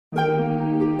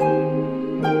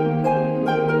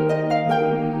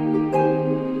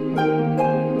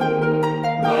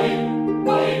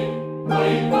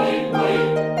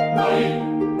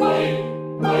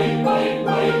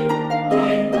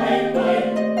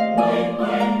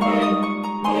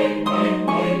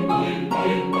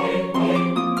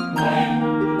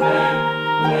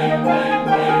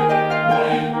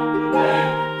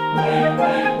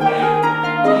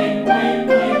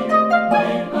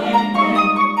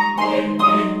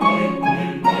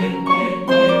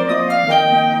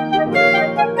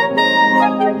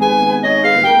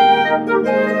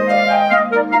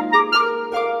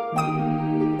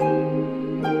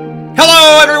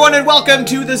everyone, and welcome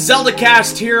to the Zelda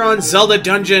cast here on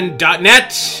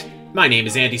ZeldaDungeon.net. My name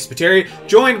is Andy Spiteri,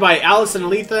 joined by Alice and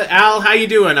Aletha. Al, how you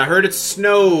doing? I heard it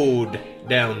snowed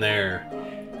down there.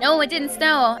 No, it didn't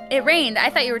snow. It rained. I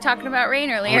thought you were talking about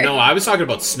rain earlier. Oh no, I was talking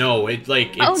about snow. It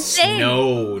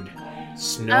snowed.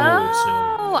 Snowed.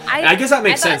 I guess that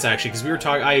makes sense actually, because we were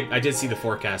talking. I did see the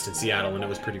forecast in Seattle, and it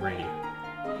was pretty rainy.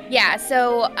 Yeah,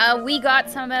 so we got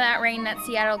some of that rain that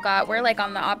Seattle got. We're like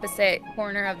on the opposite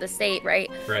corner of the state,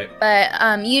 right? Right.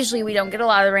 But usually we don't get a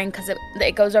lot of rain because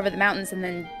it goes over the mountains and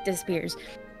then disappears.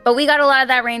 But we got a lot of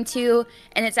that rain too,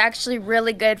 and it's actually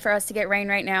really good for us to get rain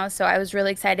right now, so I was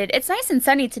really excited. It's nice and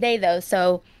sunny today though,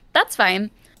 so that's fine.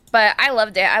 But I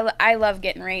loved it. I love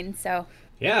getting rain, so.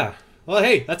 Yeah. Well,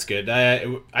 hey, that's good.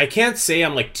 I can't say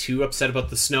I'm like too upset about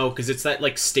the snow because it's that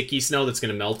like sticky snow that's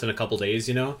gonna melt in a couple days,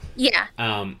 you know. Yeah.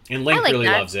 And Link really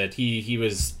loves it. He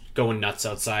was going nuts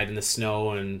outside in the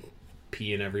snow and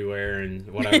peeing everywhere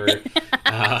and whatever.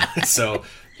 So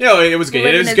you know, it was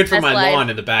good. It was good for my lawn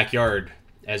in the backyard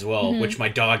as well, which my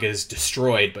dog has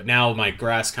destroyed. But now my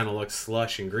grass kind of looks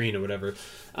lush and green or whatever.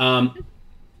 But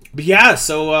yeah,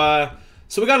 so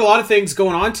we got a lot of things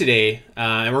going on today,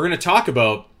 and we're going to talk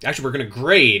about. Actually, we're going to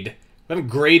grade. We haven't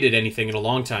graded anything in a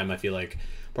long time, I feel like.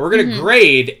 But we're going to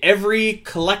grade every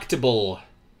collectible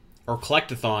or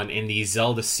collectathon in the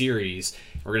Zelda series.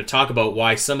 We're going to talk about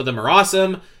why some of them are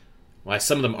awesome, why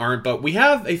some of them aren't. But we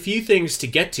have a few things to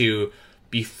get to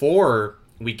before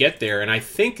we get there. And I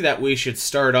think that we should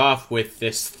start off with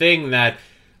this thing that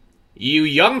you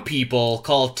young people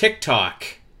call TikTok.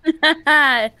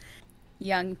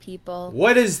 Young people.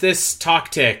 What is this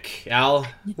TokTik, Al?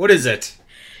 What is it?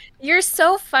 You're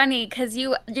so funny because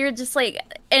you're just like,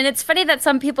 and it's funny that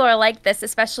some people are like this,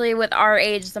 especially with our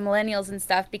age, the millennials and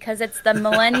stuff, because it's the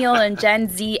millennial and Gen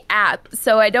Z app.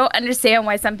 So I don't understand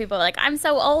why some people are like, I'm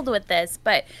so old with this,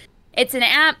 but it's an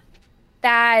app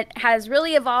that has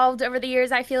really evolved over the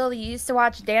years. I feel you used to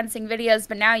watch dancing videos,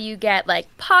 but now you get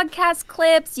like podcast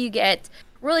clips, you get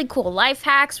really cool life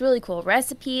hacks, really cool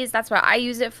recipes. That's what I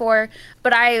use it for.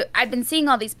 But I've been seeing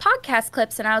all these podcast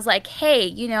clips, and I was like, hey,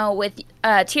 you know, with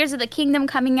Tears of the Kingdom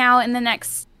coming out in the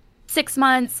next 6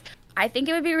 months, I think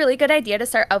it would be a really good idea to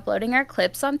start uploading our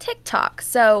clips on TikTok.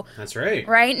 So that's right.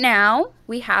 Right now,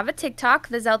 we have a TikTok,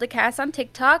 the Zelda Cast on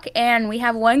TikTok, and we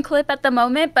have one clip at the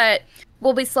moment, but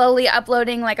we'll be slowly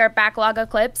uploading like our backlog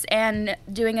of clips and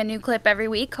doing a new clip every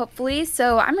week, hopefully.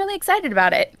 So I'm really excited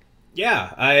about it.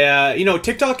 Yeah,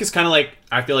 TikTok is kind of like,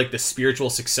 I feel like the spiritual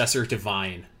successor to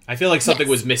Vine. I feel like something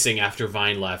was missing after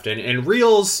Vine left. And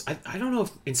Reels, I don't know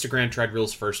if Instagram tried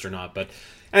Reels first or not, but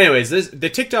anyways, the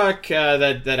TikTok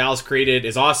that Alice created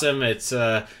is awesome. It's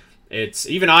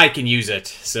even I can use it,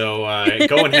 so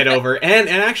go and head over. And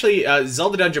actually,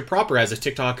 Zelda Dungeon proper has a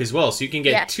TikTok as well, so you can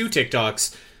get 2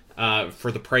 TikToks for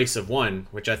the price of one,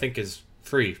 which I think is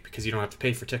free because you don't have to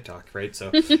pay for TikTok, right?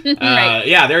 So right.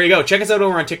 Yeah, there you go. Check us out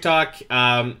over on TikTok.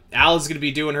 Al is going to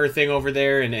be doing her thing over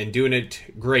there and doing it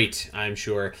great, I'm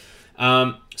sure.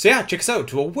 So yeah, check us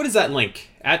out. Well, what is that link?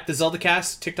 At the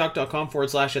ZeldaCast,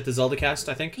 tiktok.com/at the ZeldaCast,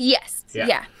 I think? Yes.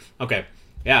 Yeah. Okay.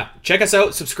 Yeah, check us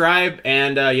out, subscribe,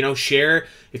 and share.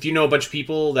 If you know a bunch of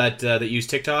people that use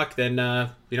TikTok, then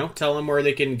tell them where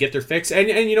they can get their fix. And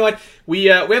you know what, we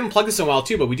haven't plugged this in a while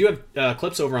too, but we do have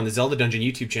clips over on the Zelda Dungeon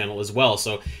YouTube channel as well.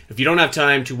 So if you don't have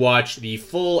time to watch the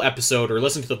full episode or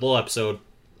listen to the full episode,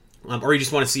 or you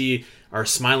just want to see our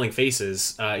smiling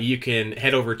faces, you can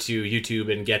head over to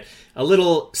YouTube and get a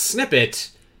little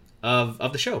snippet of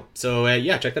the show. So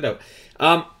yeah, check that out.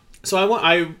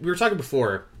 We were talking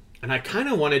before. And I kind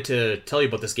of wanted to tell you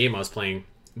about this game I was playing,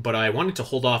 but I wanted to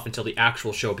hold off until the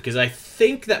actual show because I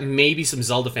think that maybe some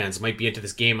Zelda fans might be into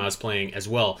this game I was playing as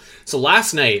well. So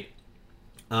last night,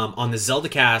 on the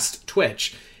ZeldaCast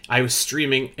Twitch, I was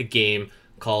streaming a game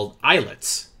called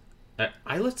Islets.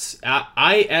 Islets?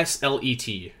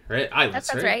 I-S-L-E-T, right? Islets,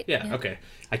 that's right? right. Yeah, okay.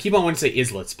 I keep on wanting to say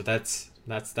Islets, but that's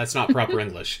not proper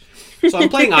English. So I'm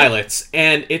playing Islets,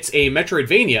 and it's a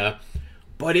Metroidvania.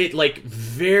 But it, like,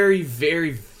 very,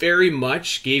 very, very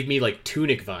much gave me, like,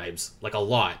 Tunic vibes. Like, a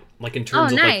lot. Like, in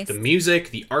terms of, like, the music,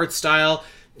 the art style,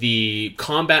 the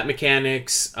combat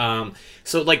mechanics.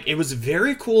 So, like, it was a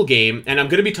very cool game. And I'm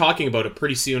going to be talking about it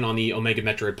pretty soon on the Omega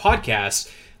Metroid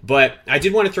podcast. But I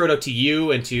did want to throw it out to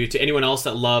you and to anyone else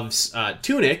that loves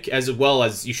Tunic, as well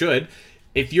as you should.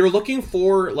 If you're looking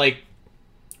for, like...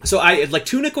 So,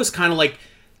 Tunic was kind of like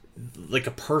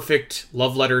a perfect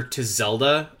love letter to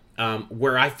Zelda...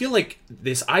 where I feel like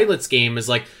this Islets game is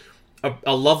like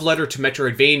a love letter to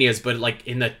Metroidvanias, but like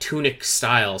in the Tunic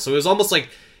style. So it was almost like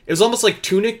it was almost like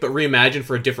Tunic, but reimagined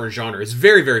for a different genre. It's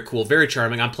very, very cool, very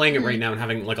charming. I'm playing it right now and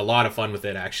having like a lot of fun with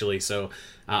it, actually. So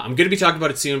I'm going to be talking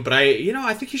about it soon. But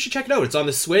I think you should check it out. It's on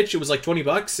the Switch. It was like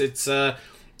 $20.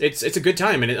 It's a good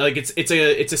time, and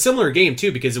it's a similar game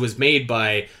too because it was made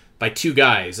by two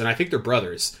guys, and I think they're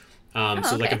brothers.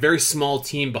 So like a very small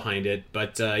team behind it.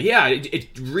 But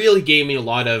it really gave me a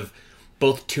lot of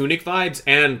both Tunic vibes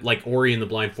and like Ori and the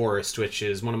Blind Forest, which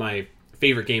is one of my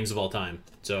favorite games of all time.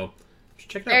 So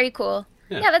check it out. Very cool.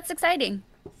 Yeah, that's exciting.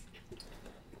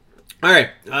 All right.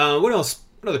 What else?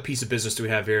 What other piece of business do we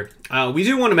have here? We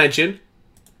do want to mention.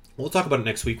 We'll talk about it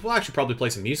next week. We'll actually probably play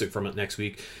some music from it next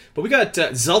week. But we got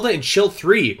Zelda and Chill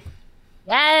 3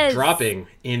 dropping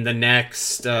in the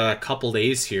next couple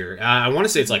days here. I want to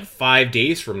say it's like 5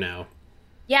 days from now.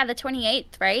 Yeah, the 28th,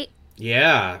 right?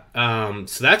 Yeah.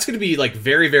 So that's going to be like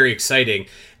very, very exciting.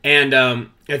 And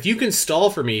if you can stall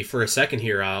for me for a second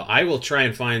here, I will try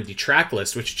and find the track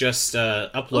list, which just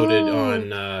uploaded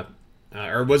on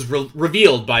or was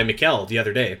revealed by Mikkel the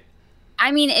other day.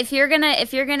 I mean, if you're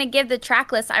gonna give the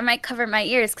track list, I might cover my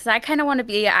ears because I kind of want to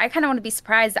be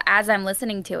surprised as I'm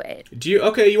listening to it. Do you?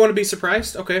 Okay, you want to be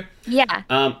surprised? Okay. Yeah.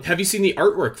 Have you seen the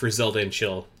artwork for Zelda and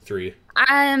Chill 3?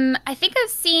 I think I've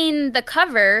seen the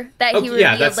cover that he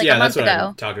revealed that's a month what ago.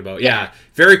 I'm talking about. Yeah,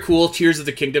 very cool. Tears of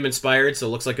the Kingdom inspired, so it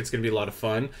looks like it's going to be a lot of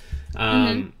fun.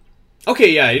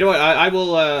 Okay, yeah. You know what? I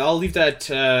will. I'll leave that.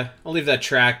 I'll leave that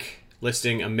track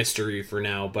listing a mystery for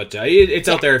now, but it's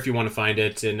out there if you want to find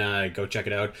it and go check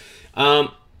it out.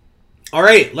 All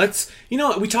right, let's.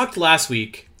 We talked last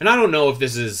week, and I don't know if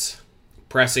this is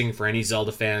pressing for any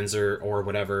Zelda fans or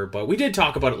whatever, but we did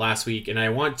talk about it last week, and I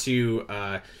want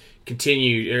to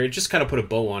continue or just kind of put a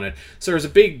bow on it. So there was a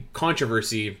big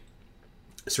controversy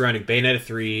surrounding Bayonetta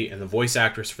 3 and the voice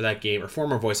actress for that game, or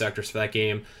former voice actress for that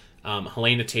game,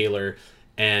 Helena Taylor.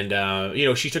 And,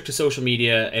 she took to social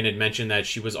media and had mentioned that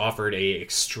she was offered a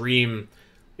extreme,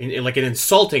 like an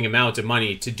insulting amount of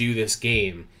money to do this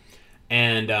game.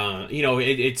 And,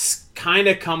 it's kind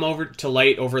of come over to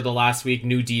light over the last week.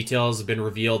 New details have been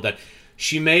revealed that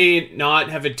she may not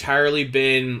have entirely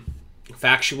been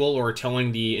factual or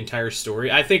telling the entire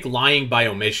story. I think lying by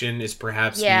omission is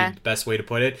perhaps the best way to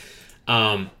put it.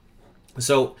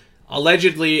 So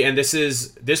allegedly, and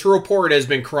this report has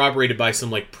been corroborated by some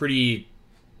like pretty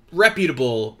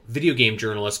reputable video game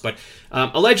journalists, but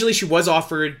allegedly she was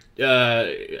offered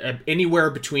anywhere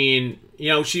between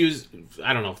she was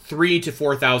 $3,000 to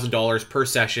 $4,000 per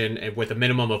session with a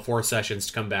minimum of 4 sessions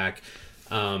to come back.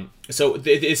 So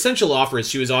the essential offer is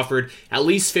she was offered at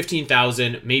least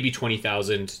 $15,000, maybe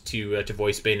 $20,000 to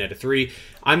voice Bayonetta 3.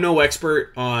 I'm no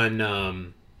expert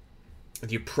on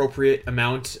the appropriate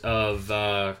amount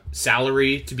of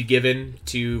salary to be given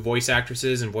to voice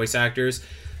actresses and voice actors.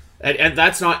 And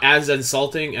that's not as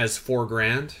insulting as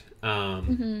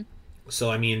 $4,000. So,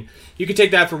 I mean, you can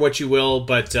take that for what you will,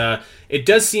 but it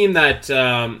does seem that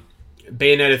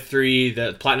Bayonetta 3,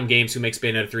 the Platinum Games who makes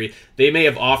Bayonetta 3, they may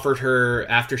have offered her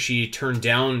after she turned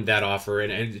down that offer,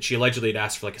 and she allegedly had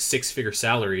asked for like a 6-figure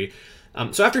salary.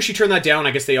 So after she turned that down,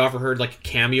 I guess they offered her like a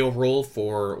cameo role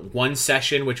for 1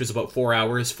 session, which was about 4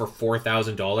 hours for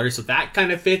 $4,000. So that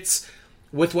kind of fits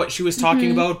with what she was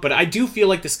talking about, but I do feel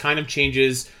like this kind of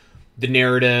changes the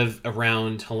narrative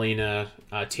around Helena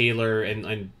Taylor,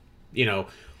 and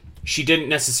she didn't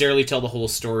necessarily tell the whole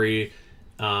story,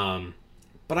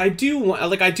 but I do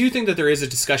think that there is a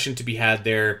discussion to be had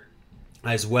there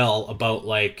as well about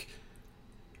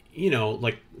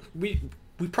we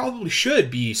probably should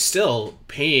be still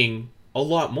paying a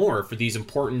lot more for these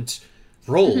important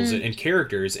roles and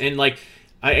characters, and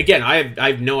I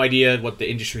have no idea what the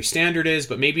industry standard is,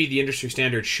 but maybe the industry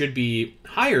standard should be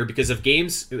higher because of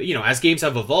games, as games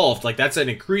have evolved, that's an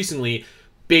increasingly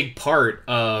big part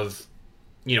of,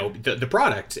 the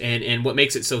product and what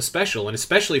makes it so special. And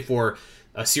especially for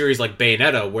a series like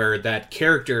Bayonetta, where that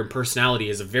character and personality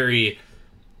is a very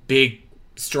big,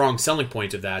 strong selling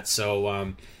point of that.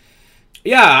 So,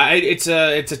 it's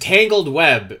a tangled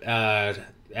web,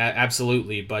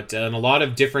 absolutely, but in a lot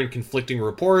of different conflicting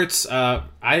reports.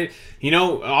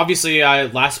 Obviously,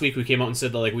 last week we came out and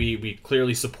said that we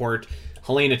clearly support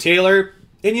Helena Taylor,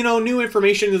 and new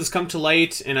information has come to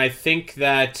light, and I think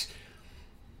that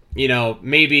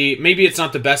maybe it's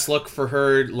not the best look for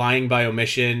her lying by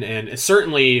omission, and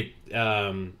certainly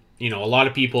a lot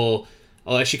of people,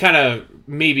 she kind of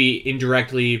maybe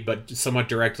indirectly but somewhat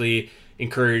directly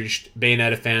encouraged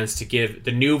Bayonetta fans to give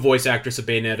the new voice actress of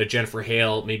Bayonetta, Jennifer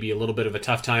Hale, maybe a little bit of a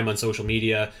tough time on social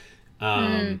media.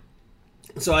 So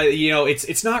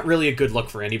it's not really a good look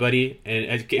for anybody,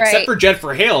 and except for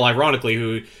Jennifer Hale, ironically,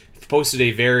 who posted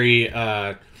a very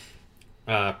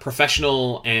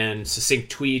professional and succinct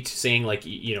tweet saying like,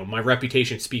 my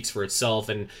reputation speaks for itself,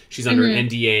 and she's under Hmm.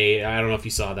 NDA. I don't know if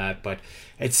you saw that, but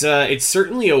it's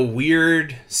certainly a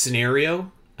weird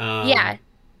scenario. Yeah,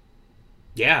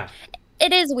 Yeah,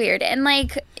 it is weird. And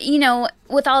like,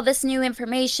 with all this new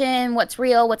information, what's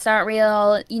real, what's not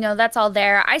real, that's all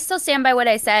there. I still stand by what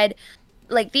I said.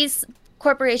 Like these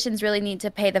corporations really need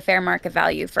to pay the fair market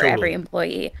value for every totally.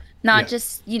 employee, not Yeah,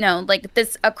 just, like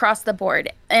this across the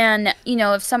board. And,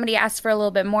 if somebody asks for a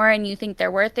little bit more and you think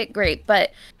they're worth it, great.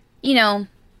 But, you know,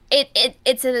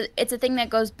 it's a thing that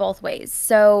goes both ways.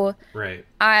 So right.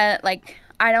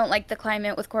 I don't like the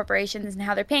climate with corporations and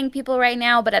how they're paying people right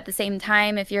now, but at the same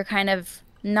time, if you're kind of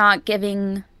not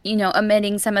giving,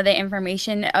 omitting some of the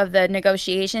information of the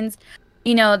negotiations,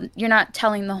 you're not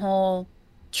telling the whole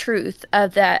truth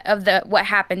of the what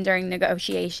happened during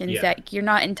negotiations, Yeah. that you're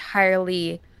not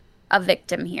entirely a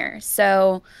victim here.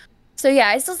 So yeah,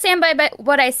 I still stand by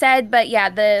what I said, but yeah,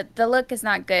 the look is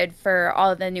not good for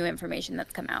all of the new information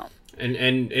that's come out. And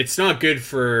it's not good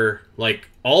for like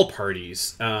all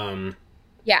parties.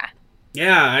 Yeah.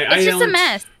 Yeah, I It's just a don't.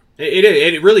 mess.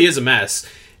 It really is a mess.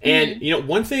 And Hmm.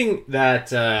 one thing that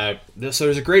so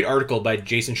there's a great article by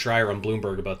Jason Schreier on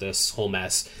Bloomberg about this whole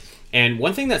mess. And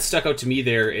one thing that stuck out to me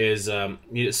there is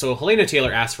so Helena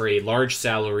Taylor asked for a large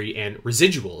salary and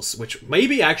residuals, which may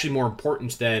be actually more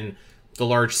important than the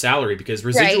large salary, because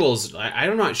Right. residuals,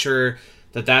 I'm not sure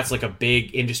that that's like a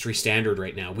big industry standard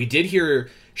right now. We did hear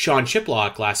Sean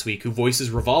Chiplock last week, who voices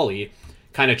Rivali,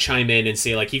 kind of chime in and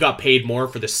say like he got paid more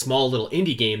for this small little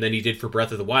indie game than he did for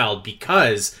Breath of the Wild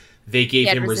because they He gave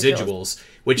had him residuals. residuals,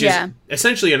 which is Yeah.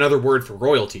 essentially another word for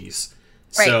royalties.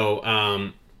 Right.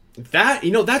 So that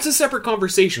that's a separate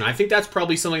conversation. I think that's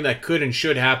probably something that could and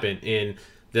should happen in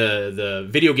the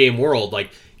video game world, like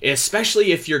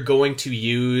especially if you're going to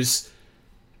use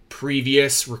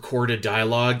previous recorded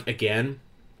dialogue again.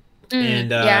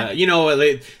 And Yeah.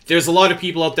 there's a lot of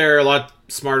people out there a lot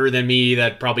smarter than me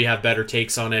that probably have better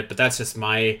takes on it, but that's just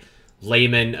my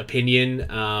layman opinion.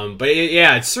 But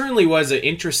it certainly was an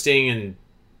interesting and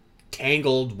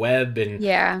tangled web, and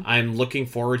Yeah. I'm looking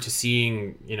forward to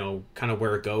seeing kind of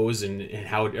where it goes, and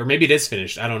how or maybe it is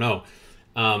finished. I don't know.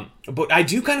 But I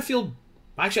do kind of feel.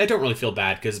 Actually, I don't really feel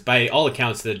bad, because by all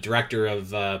accounts, the director of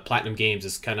Platinum Games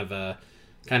is kind of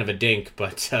a dink.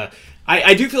 But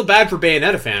I do feel bad for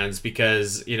Bayonetta fans,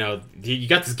 because you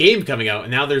got this game coming out,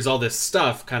 and now there's all this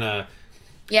stuff kind of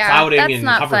Yeah. clouding That's and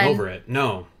not hovering fun. over it.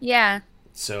 No, Yeah.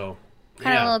 so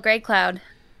Kind of a yeah. little gray cloud.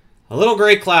 A little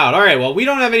gray cloud. All right, well, we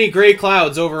don't have any gray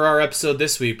clouds over our episode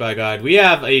this week, by God. We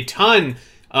have a ton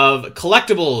of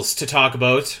collectibles to talk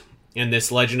about in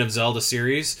this Legend of Zelda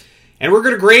series, and we're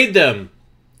going to grade them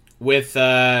with,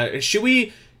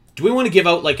 do we want to give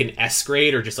out like an S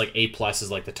grade, or just like A plus is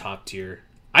like the top tier?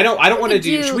 I don't want to Could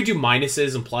do, should we do do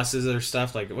minuses and pluses or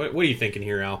stuff? Like, what are you thinking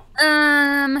here, Al?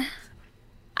 um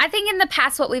I think in the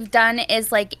past what we've done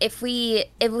is like if we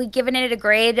given it a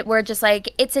grade, we're just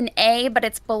like it's an A, but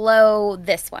it's below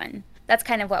this one. That's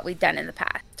kind of what we've done in the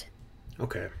past.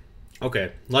 Okay.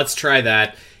 Okay, let's try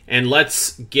that, and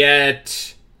let's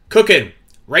get cooking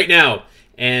right now.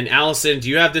 And Allison, do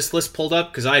you have this list pulled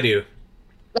up? Because I do.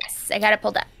 Yes, I got it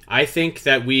pulled up. I think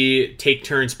that we take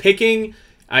turns picking.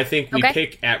 I think we Okay.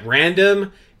 pick at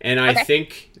random. And I Okay.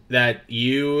 think that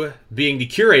you, being the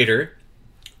curator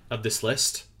of this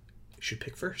list, should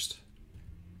pick first.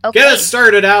 Get Okay. us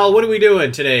started, Al. What are we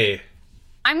doing today?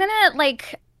 I'm gonna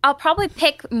I'll probably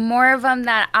pick more of them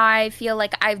that I feel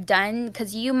like I've done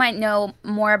because you might know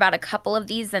more about a couple of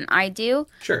these than I do.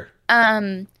 Sure.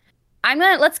 Um,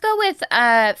 let's go with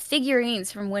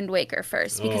figurines from Wind Waker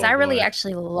first because Oh, I really boy.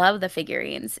 actually love the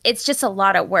figurines. It's just a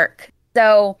lot of work.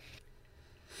 So,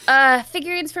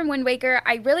 figurines from Wind Waker,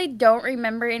 I really don't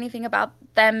remember anything about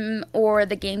them or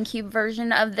the GameCube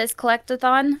version of this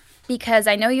collectathon because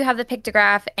I know you have the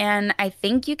pictograph and I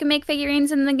think you can make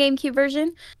figurines in the GameCube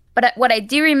version. But what I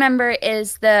do remember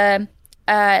is the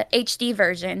HD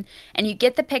version, and you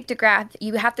get the pictograph.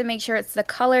 You have to make sure it's the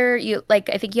color. I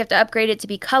think you have to upgrade it to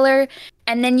be color,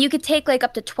 and then you could take like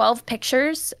up to 12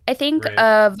 pictures, I think, Right.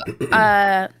 of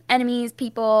enemies,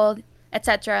 people,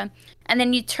 etc. And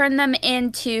then you turn them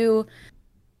into,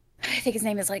 I think his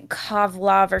name is like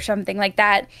Kovlov or something like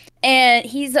that. And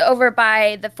he's over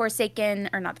by the Forsaken,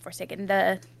 or not the Forsaken,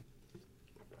 the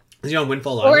Is he on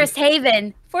Windfall Island? Forest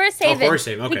Haven. Forest Oh, Haven. Forest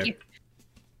Haven. Thank Okay. you.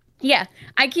 Yeah,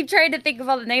 I keep trying to think of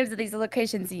all the names of these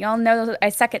locations. Y'all know I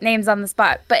suck at names on the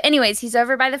spot. But anyways, he's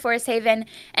over by the Forest Haven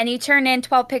and you turn in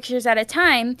 12 pictures at a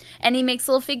time and he makes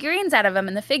little figurines out of them.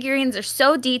 And the figurines are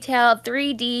so detailed,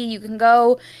 3D. You can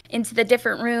go into the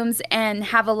different rooms and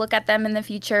have a look at them in the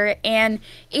future. And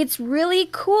it's really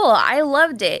cool. I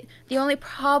loved it. The only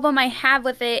problem I have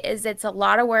with it is it's a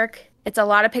lot of work. It's a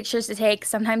lot of pictures to take.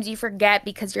 Sometimes you forget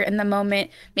because you're in the moment,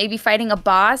 maybe fighting a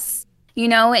boss,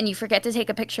 and you forget to take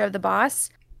a picture of the boss.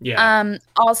 Yeah.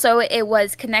 Also, it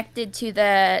was connected to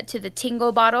the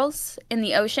Tingle bottles in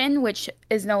the ocean, which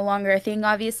is no longer a thing,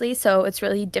 obviously. So it's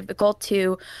really difficult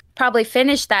to probably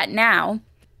finish that now.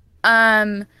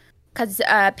 Because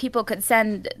people could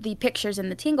send the pictures in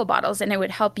the Tingle bottles, and it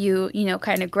would help you,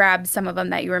 kind of grab some of them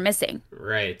that you were missing.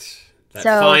 Right. That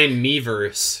So, fine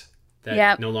Miiverse that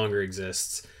yep, no longer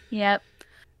exists. yep.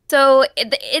 So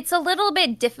it's a little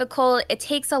bit difficult. It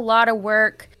takes a lot of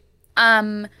work.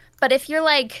 But if you're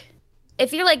like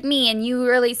me and you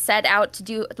really set out to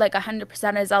do like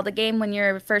 100% of Zelda game when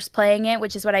you're first playing it,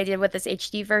 which is what I did with this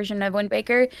HD version of Wind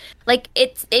Waker, like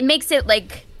it makes it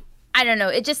like I don't know,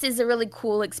 it just is a really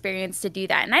cool experience to do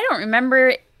that. And I don't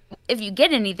remember if you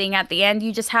get anything at the end,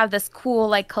 you just have this cool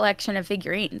like collection of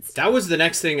figurines. That was the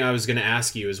next thing I was going to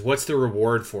ask you is what's the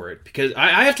reward for it? Because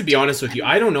I have to be honest with you.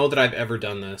 I don't know that I've ever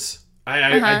done this.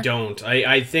 I don't.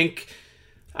 I think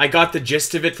I got the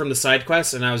gist of it from the side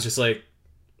quests and I was just like,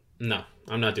 no,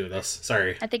 I'm not doing this.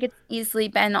 Sorry. I think it's easily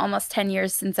been almost 10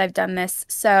 years since I've done this.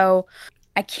 So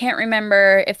I can't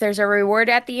remember if there's a reward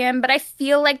at the end, but I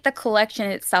feel like the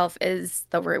collection itself is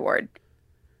the reward.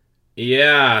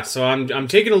 Yeah, so I'm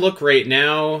taking a look right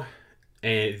now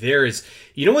and there is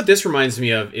what this reminds me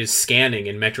of is scanning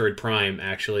in Metroid Prime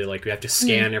actually. Like we have to Mm.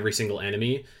 scan every single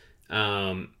enemy.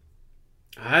 Um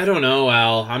I don't know,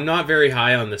 Al. I'm not very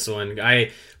high on this one.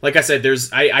 Like I said,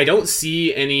 I don't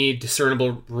see any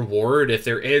discernible reward. If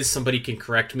there is, somebody can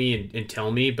correct me and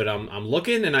tell me, but I'm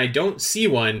looking and I don't see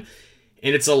one.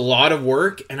 And it's a lot of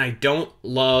work, and I don't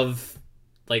love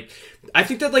like I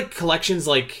think that like collections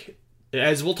like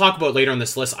as we'll talk about later on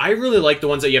this list, I really like the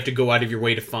ones that you have to go out of your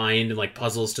way to find and like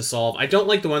puzzles to solve. I don't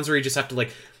like the ones where you just have to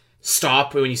like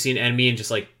stop when you see an enemy and just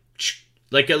like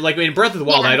in Breath of the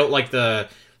Wild, Yeah. I don't like the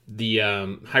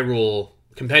Hyrule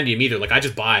Compendium either. Like I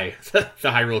just buy the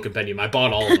Hyrule Compendium. I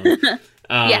bought all of them.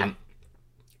 Yeah. Um,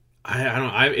 I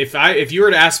don't. If you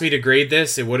were to ask me to grade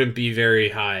this, it wouldn't be very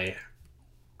high.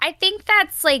 I think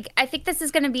this is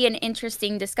going to be an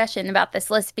interesting discussion about this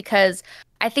list because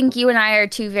I think you and I are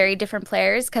two very different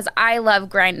players because I love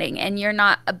grinding and you're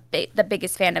not the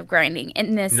biggest fan of grinding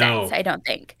in this sense, No, I don't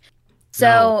think. no.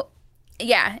 So,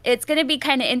 yeah, it's going to be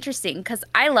kind of interesting because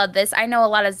I love this. I know a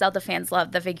lot of Zelda fans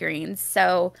love the figurines.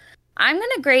 So, I'm going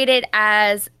to grade it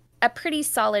as a pretty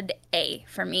solid A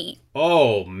for me.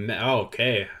 Oh,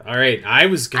 okay. All right. I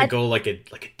was gonna I go like a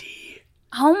D,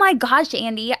 Oh my gosh,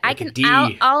 Andy, I like a can I'll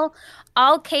D. I'll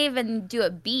I'll cave and do a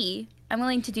B. I'm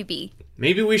willing to do B.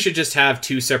 Maybe we should just have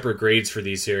two separate grades for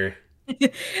these here.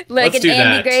 Like Let's an do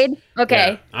Andy that. grade? Yeah,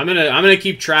 Okay. I'm gonna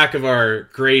keep track of our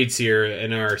grades here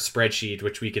in our spreadsheet,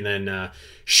 which we can then Okay.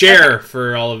 share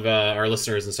for all of our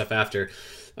listeners and stuff after.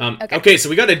 Okay. Okay, so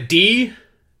we got a D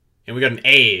and we got an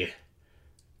A.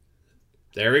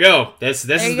 There we go. This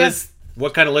There is you go. this.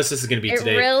 What kind of list this is going to be It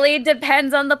today? really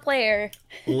depends on the player.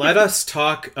 Let us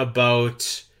talk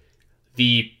about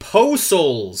the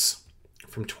Souls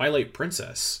from Twilight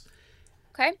Princess.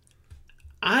 Okay.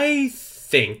 I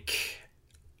think,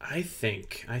 I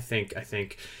think, I think, I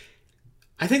think,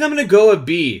 I think I'm gonna go a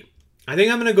B. I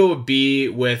think I'm gonna go a B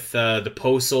with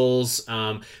the Souls.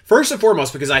 First and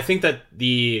foremost, because I think that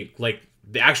the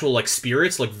actual like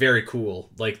spirits look very cool.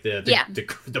 Like Yeah.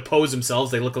 the pose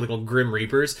themselves, they look like little grim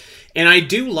reapers, and I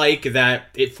do like that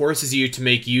it forces you to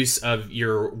make use of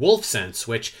your wolf sense,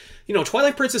 which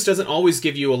Twilight Princess doesn't always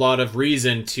give you a lot of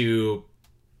reason to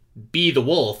be the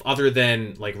wolf other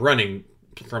than like running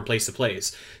from place to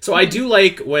place. So I Mhm. do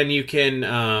like when you can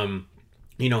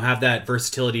have that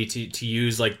versatility to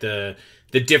use like the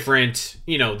different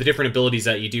the different abilities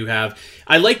that you do have.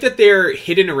 I like that they're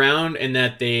hidden around and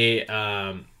that they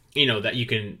that you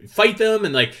can fight them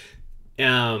and like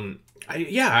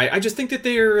I just think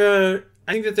that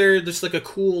I think that they're just like a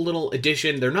cool little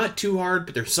addition. They're not too hard,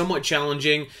 but they're somewhat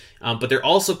challenging. But they're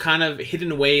also kind of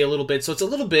hidden away a little bit. So it's a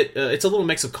little bit, it's a little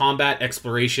mix of combat,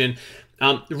 exploration.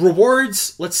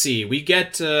 Rewards. Let's see. We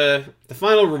get the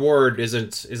final reward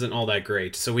isn't all that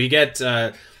great. So we get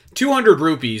 200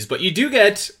 rupees, but you do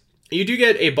get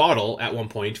a bottle at one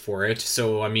point for it.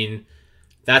 So I mean,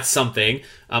 that's something.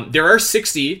 There are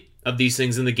 60 of these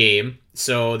things in the game,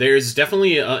 so there's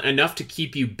definitely enough to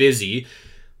keep you busy.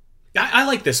 I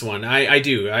like this one. I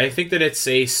do. I think that it's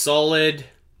a solid,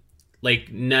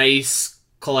 like, nice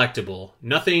collectible.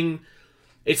 Nothing.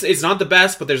 It's not the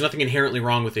best, but there's nothing inherently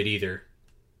wrong with it either.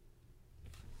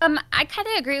 I kind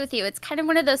of agree with you. It's kind of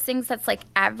one of those things that's like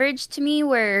average to me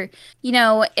where,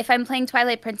 if I'm playing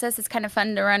Twilight Princess, it's kind of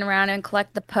fun to run around and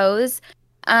collect the pose.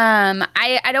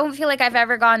 I don't feel like I've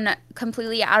ever gone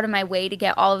completely out of my way to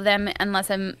get all of them unless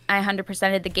I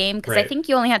 100%ed the game because I Right. think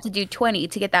you only have to do 20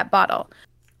 to get that bottle.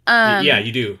 Yeah, Um,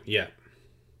 you do. Yeah.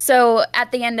 so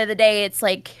at the end of the day, it's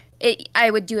like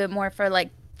I would do it more for like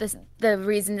the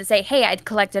reason to say, hey, I'd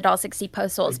collected all 60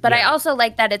 postals. But I Yeah. also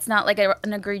like that it's not like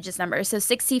an egregious number. So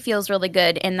 60 feels really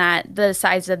good in that the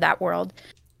size of that world.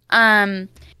 Um,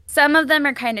 some of them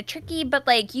are kind of tricky, but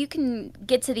like you can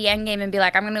get to the end game and be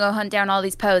like, I'm gonna go hunt down all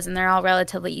these pos, and they're all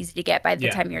relatively easy to get by the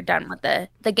Yeah. time you're done with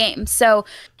the game. So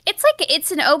it's like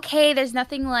it's an okay. There's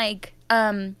nothing like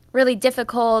really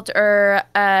difficult or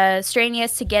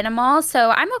strenuous to get them all. So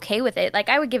I'm okay with it. Like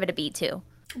I would give it a B too.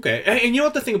 Okay. And you know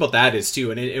what the thing about that is too,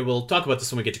 and we'll talk about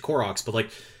this when we get to Koroks, but like,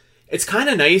 it's kind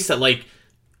of nice that like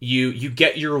you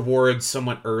get your rewards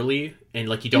somewhat early, and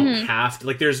like you don't Hmm. have to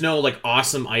like. There's no like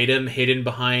awesome item hidden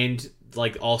behind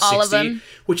like all All of 60, them.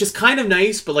 which is kind of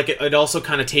nice, but like it also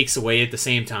kind of takes away at the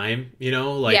same time.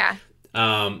 Like. Yeah.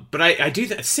 But I do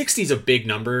that. 60 is a big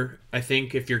number. I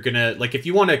think if you're gonna like if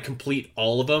you want to complete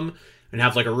all of them and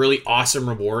have like a really awesome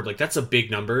reward, like that's a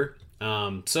big number.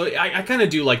 So I kind of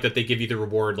do like that they give you the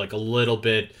reward like a little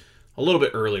bit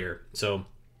earlier. So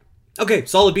okay,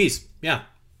 solid B's. Yeah.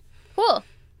 Cool.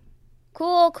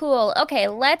 Cool, cool. Okay,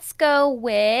 let's go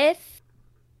with.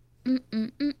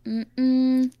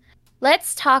 Mm-mm-mm-mm-mm.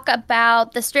 Let's talk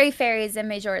about the stray fairies in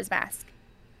Majora's Mask.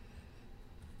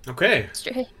 Okay.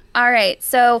 Stray. All right.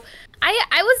 So I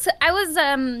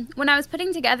was when I was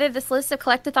putting together this list of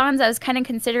collectathons, I was kind of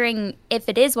considering if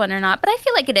it is one or not, but I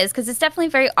feel like it is because it's definitely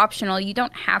very optional. You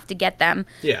don't have to get them.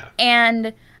 Yeah.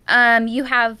 And you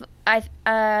have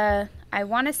I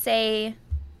want to say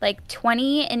like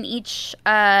 20 in each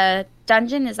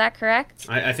dungeon, is that correct?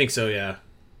 I think so. Yeah.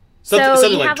 So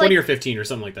Something you like have 20 like or 15 or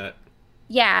something like that.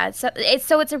 yeah, so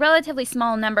it's a relatively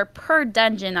small number per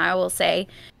dungeon, I will say.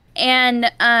 And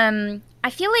I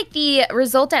feel like the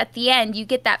result at the end, you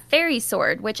get that fairy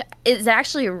sword, which is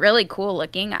actually really cool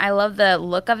looking. I love the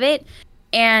look of it.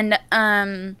 And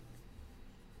I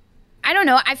don't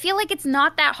know, I feel like it's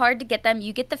not that hard to get them.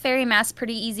 You get the fairy mask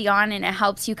pretty easy on, and it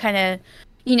helps you kind of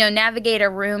navigate a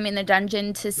room in the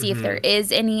dungeon to see if there Hmm.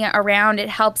 is any around. It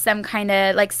helps them kind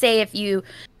of like say if you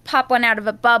pop one out of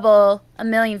a bubble a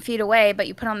million feet away, but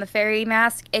you put on the fairy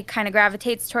mask, it kind of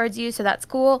gravitates towards you, so that's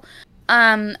cool.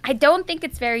 I don't think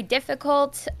it's very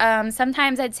difficult.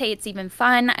 Sometimes I'd say it's even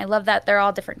fun. I love that they're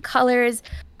all different colors.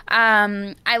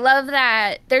 I love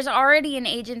that there's already an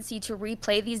agency to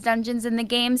replay these dungeons in the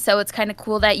game, so it's kind of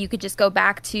cool that you could just go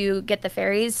back to get the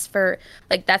fairies for,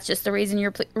 like, that's just the reason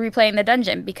you're replaying the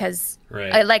dungeon, because,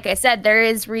 Right. like I said, there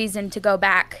is reason to go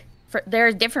back. There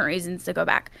are different reasons to go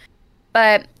back.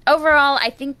 But overall, I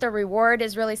think the reward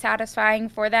is really satisfying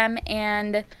for them,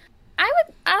 and I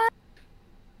would, uh,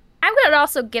 I would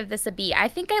also give this a B. I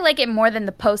think I like it more than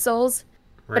the Postals,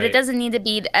 but it Right. doesn't need to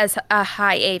be as a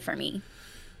high A for me.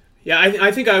 Yeah,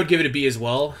 I think I would give it a B as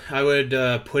well. I would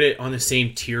put it on the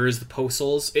same tier as the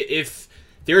Postals. If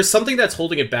there is something that's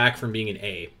holding it back from being an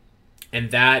A, and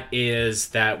that is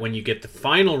that when you get the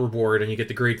final reward and you get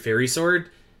the Great Fairy Sword,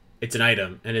 it's an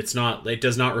item, and it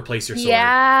does not replace your sword.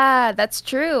 Yeah, that's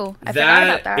true. I forgot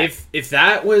about that. If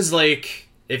that was like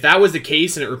if that was the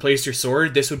case and it replaced your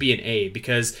sword, this would be an A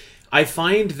because I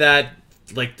find that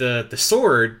like the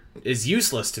sword is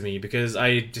useless to me because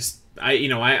I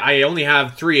only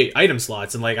have 3 item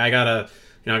slots and like I gotta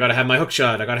have my hook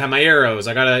shot, I gotta have my arrows,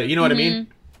 I gotta what I mean.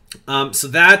 So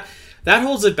that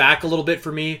holds it back a little bit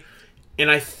for me,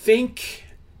 and I think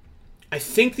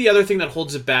the other thing that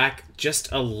holds it back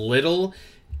just a little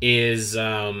is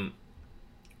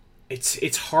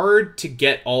it's hard to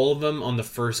get all of them on the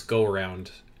first go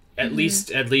around. At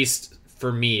least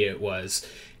for me it was.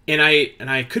 And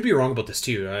I could be wrong about this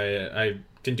too. I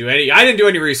didn't do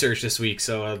any research this week,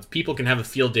 so people can have a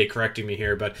field day correcting me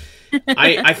here. But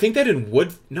I think that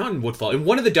not in Woodfall, in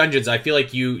one of the dungeons, I feel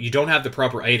like you don't have the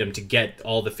proper item to get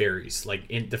all the fairies like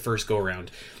in the first go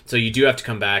around. So you do have to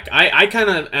come back. I kind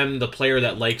of am the player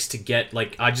that likes to get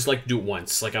like I just like to do it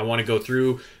once. Like I want to go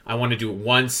through, I want to do it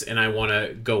once, and I want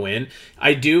to go in.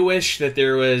 I do wish that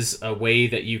there was a way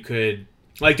that you could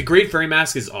like the Great Fairy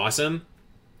Mask is awesome.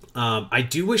 I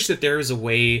do wish that there was a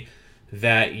way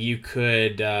that you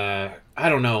could I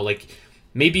don't know, like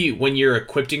maybe when you're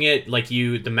equipping it, like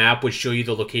the map would show you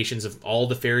the locations of all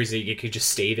the fairies that you could just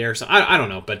stay there. So I don't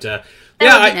know, but That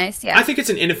would be nice, yeah. I think it's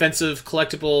an inoffensive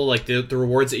collectible. Like the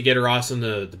rewards that you get are awesome.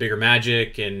 The bigger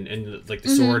magic and like the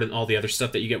sword and all the other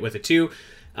stuff that you get with it too.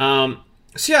 So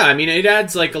yeah, I mean, it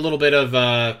adds like a little bit of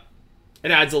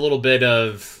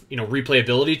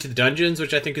replayability to the dungeons,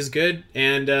 which I think is good.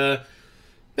 And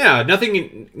yeah,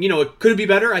 nothing, it could be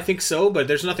better, I think so, but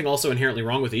there's nothing also inherently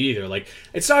wrong with it either. Like,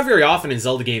 it's not very often in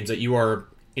Zelda games that you are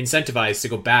incentivized to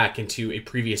go back into a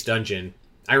previous dungeon.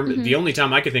 The only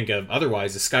time I could think of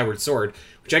otherwise is Skyward Sword,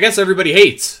 which I guess everybody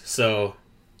hates, so...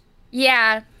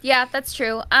 Yeah, that's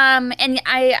true. And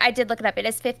I did look it up. It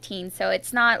is 15, so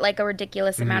it's not like a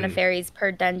ridiculous amount of fairies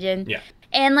per dungeon. Yeah.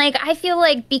 And like I feel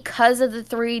like because of the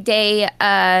 3-day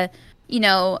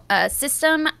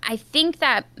system, I think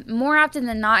that more often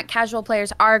than not, casual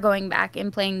players are going back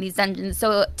and playing these dungeons.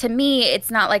 So to me,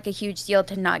 it's not like a huge deal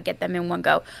to not get them in one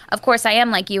go. Of course, I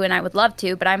am like you and I would love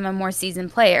to, but I'm a more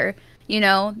seasoned player,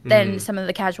 than some of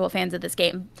the casual fans of this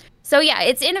game. So yeah,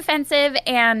 it's inoffensive,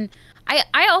 and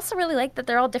I also really like that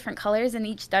they're all different colors in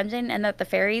each dungeon, and that the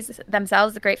fairies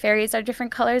themselves, the great fairies, are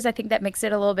different colors. I think that makes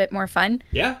it a little bit more fun.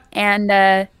 Yeah. And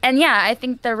yeah, I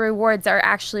think the rewards are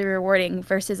actually rewarding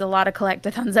versus a lot of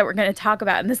collectathons that we're going to talk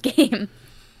about in this game.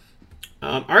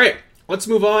 All right, let's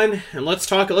move on and let's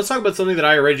talk about something that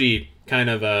I already kind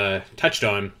of touched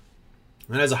on.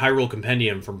 And that is a Hyrule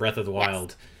Compendium from Breath of the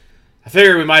Wild. Yes. I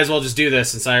figured we might as well just do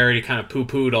this since I already kind of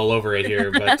poo-pooed all over it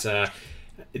here, but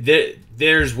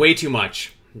there's way too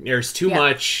much. There's too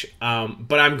much,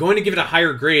 but I'm going to give it a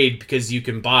higher grade because you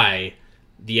can buy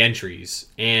the entries.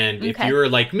 And if you're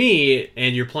like me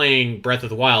and you're playing Breath of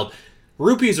the Wild,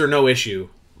 rupees are no issue.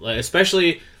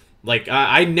 Especially, like,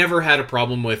 I never had a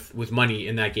problem with money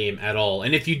in that game at all.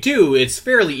 And if you do, it's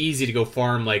fairly easy to go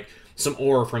farm, like, some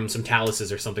ore from some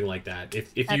taluses or something like that.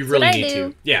 If you really need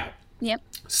to. Yeah. Yep.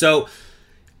 So,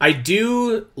 I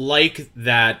do like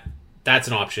that that's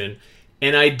an option.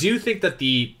 And I do think that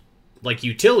the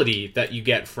utility that you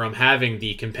get from having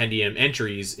the compendium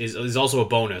entries is also a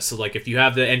bonus. So like if you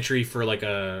have the entry for like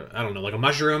a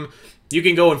mushroom, you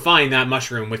can go and find that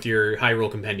mushroom with your Hyrule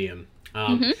Compendium.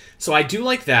 So I do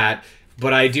like that,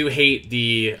 but I do hate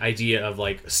the idea of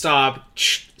like stop.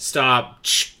 It's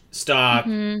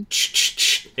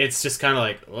just kind of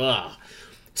like ugh.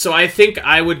 So I think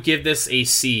I would give this a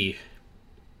C.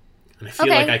 And I feel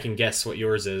like I can guess what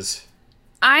yours is.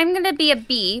 I'm going to be a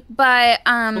B, but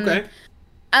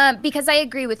because I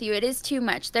agree with you. It is too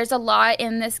much. There's a lot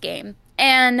in this game.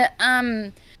 And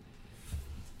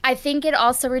I think it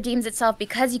also redeems itself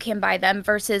because you can buy them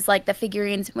versus like the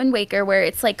figurines in Wind Waker, where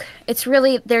it's like, it's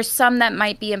really, there's some that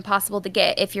might be impossible to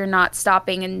get if you're not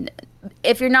stopping and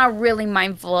if you're not really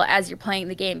mindful as you're playing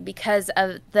the game because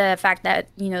of the fact that,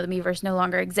 the Miiverse no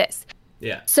longer exists.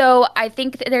 Yeah. So I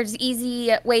think there's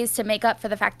easy ways to make up for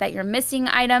the fact that you're missing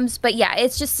items. But yeah,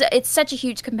 it's such a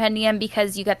huge compendium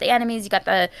because you got the enemies, you got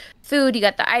the food, you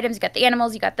got the items, you got the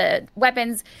animals, you got the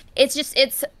weapons. It's just,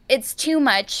 it's too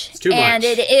much. It's too much. And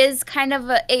it is kind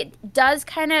of, it does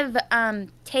kind of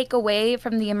take away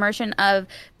from the immersion of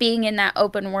being in that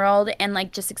open world and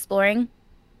like just exploring.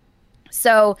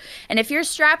 So, and if you're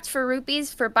strapped for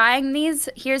rupees for buying these,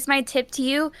 here's my tip to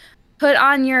you. Put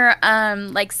on your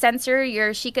sensor,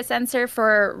 your Sheikah sensor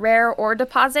for rare ore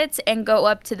deposits and go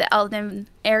up to the Elden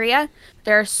area.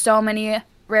 There are so many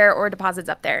rare ore deposits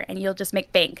up there and you'll just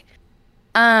make bank.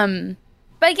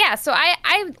 But yeah, so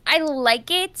I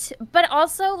like it, but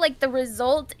also like the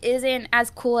result isn't as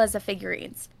cool as the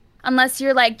figurines. Unless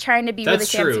you're like trying to be really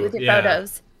fancy with your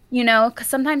photos. Because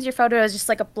sometimes your photo is just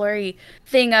like a blurry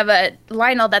thing of a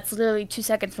Lionel that's literally 2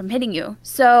 seconds from hitting you.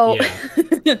 So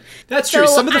yeah. That's true.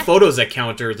 Some of the photos that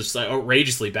count are just like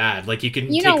outrageously bad. Like you can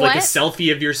take like a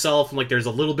selfie of yourself and like there's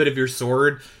a little bit of your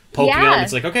sword poking out. And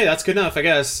it's like, okay, that's good enough, I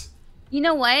guess. You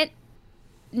know what?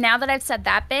 Now that I've said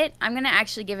that bit, I'm gonna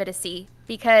actually give it a C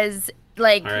because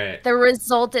like the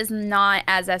result is not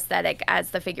as aesthetic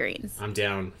as the figurines. I'm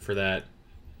down for that.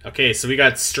 Okay, so we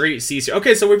got straight C's.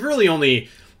 Okay, so we've really only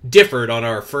differed on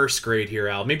our first grade here,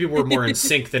 Al. Maybe we're more in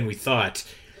sync than we thought.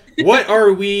 What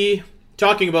are we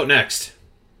talking about next?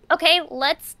 Okay,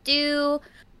 let's do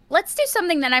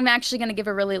something that I'm actually going to give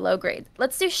a really low grade.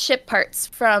 Let's do ship parts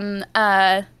from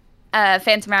Phantom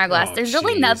Hourglass. There's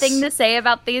really nothing to say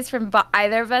about these from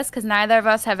either of us because neither of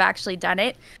us have actually done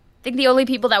it. I think the only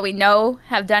people that we know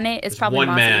have done it is probably one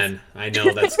Mossy's. Man I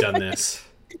know that's done this.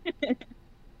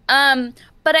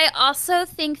 But I also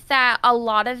think that a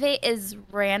lot of it is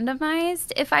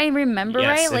randomized, if I remember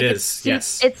right. Like it is.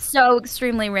 It's so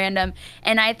extremely random,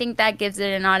 and I think that gives it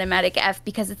an automatic F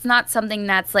because it's not something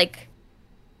that's like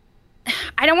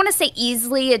I don't want to say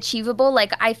easily achievable.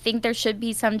 Like, I think there should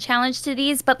be some challenge to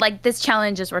these, but like this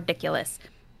challenge is ridiculous.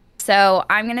 So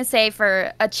I'm gonna say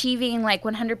for achieving like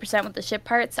 100% with the ship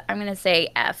parts, I'm gonna say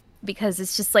F because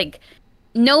it's just like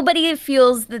nobody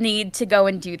feels the need to go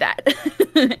and do that.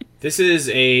 This is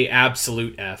a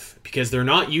absolute F because they're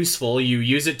not useful. You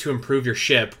use it to improve your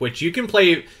ship, which you can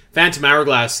play Phantom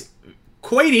Hourglass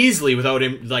quite easily without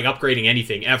like upgrading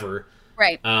anything ever.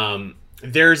 Right.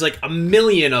 There's like a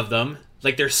million of them.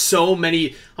 Like there's so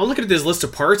many. I'm looking at this list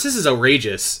of parts. This is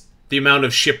outrageous. The amount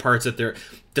of ship parts that there.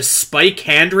 The spike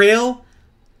handrail,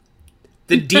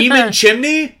 the demon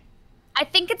chimney. I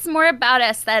think it's more about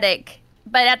aesthetic,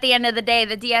 but at the end of the day,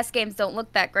 the DS games don't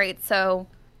look that great. So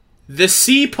the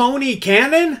sea pony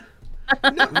cannon.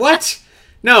 What?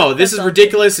 No, this is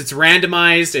ridiculous. It's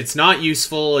randomized. It's not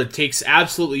useful. It takes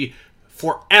absolutely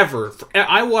forever.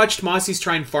 I watched Mossies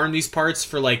try and farm these parts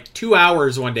for like 2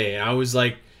 hours one day, and I was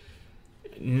like,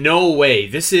 no way.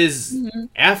 This is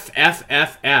F, F,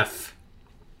 F, F.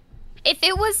 If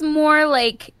it was more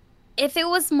like, if it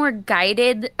was more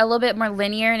guided, a little bit more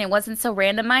linear, and it wasn't so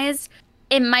randomized,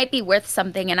 it might be worth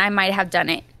something, and I might have done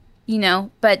it, you know?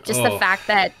 But just the fact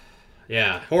that...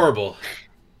 Yeah, horrible.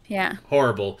 Yeah.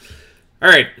 Horrible. All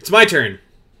right, it's my turn.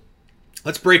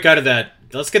 Let's break out of that.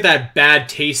 Let's get that bad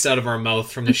taste out of our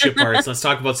mouth from the ship parts. Let's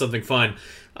talk about something fun.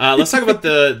 Let's talk about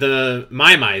the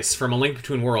Mai-Mais from A Link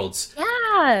Between Worlds.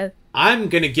 Yeah. I'm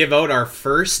going to give out our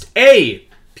first A,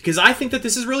 because I think that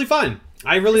this is really fun.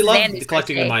 I really love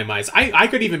collecting the Mai-Mais. I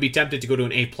could even be tempted to go to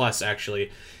an A+, actually,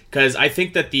 because I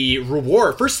think that the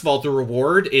reward, first of all, the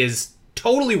reward is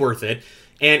totally worth it,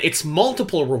 and it's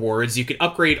multiple rewards. You can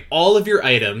upgrade all of your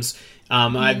items.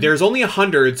 There's only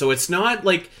 100, so it's not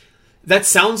like... That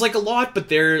sounds like a lot, but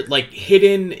they're like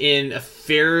hidden in a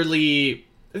fairly...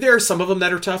 There are some of them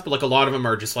that are tough, but like a lot of them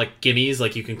are just like gimmies.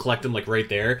 Like you can collect them like right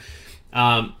there.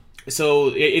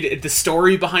 So the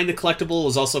story behind the collectible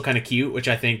is also kind of cute, which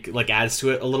I think like adds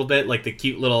to it a little bit. Like the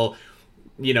cute little,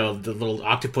 you know, the little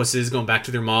octopuses going back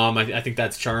to their mom. I think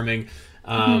that's charming.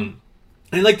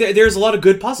 And like there's a lot of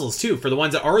good puzzles too for the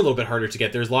ones that are a little bit harder to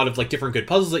get. There's a lot of like different good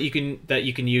puzzles that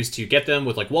you can use to get them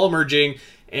with like wall merging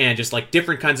and just like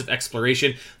different kinds of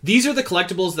exploration. These are the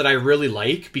collectibles that I really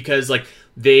like because like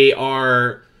they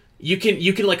are you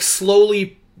can like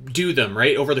slowly do them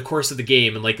right over the course of the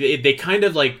game, and like they kind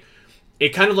of like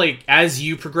it kind of like as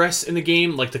you progress in the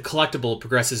game, like the collectible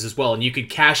progresses as well, and you can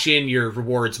cash in your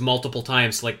rewards multiple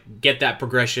times to like get that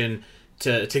progression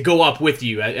to go up with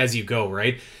you as you go,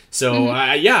 right? So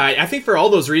I think for all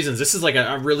those reasons, this is like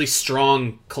a really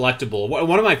strong collectible.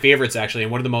 One of my favorites actually,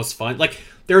 and one of the most fun. Like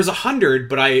there's 100,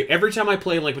 but every time I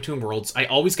play like Between Worlds, I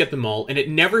always get them all, and it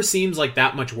never seems like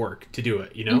that much work to do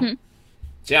it. You know?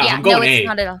 So yeah, I'm going A. It's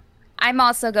not at all. I'm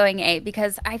also going A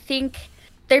because I think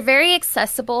they're very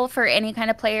accessible for any kind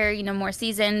of player, you know, more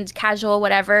seasoned, casual,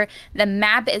 whatever. The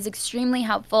map is extremely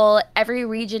helpful. Every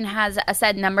region has a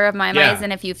set number of Mai-Mais,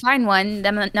 and if you find one,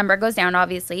 the number goes down,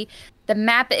 obviously. The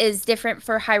map is different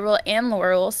for Hyrule and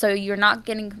Lorule, so you're not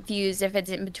getting confused if it's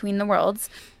in between the worlds.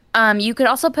 You could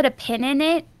also put a pin in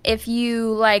it if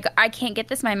you, like, I can't get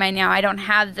this Mai-Mai now. I don't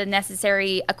have the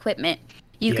necessary equipment.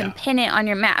 You can pin it on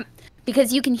your map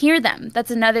because you can hear them.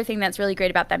 That's another thing that's really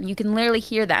great about them. You can literally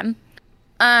hear them.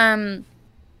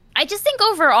 I just think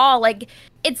overall, like,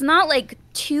 it's not, like,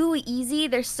 too easy.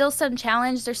 There's still some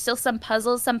challenge. There's still some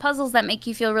puzzles that make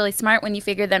you feel really smart when you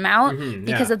figure them out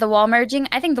because of the wall merging.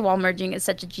 I think the wall merging is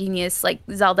such a genius, like,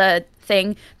 Zelda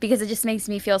thing because it just makes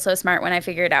me feel so smart when I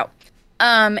figure it out.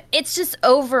 It's just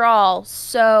overall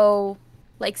so,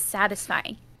 like,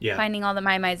 satisfying. Yeah. Finding all the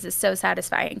Mai-Mais is so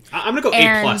satisfying. I'm going to go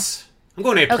A+. I'm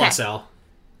going A+, Al.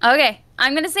 Okay.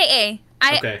 I'm going to say A.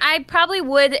 I probably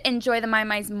would enjoy the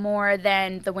Mai-Mais more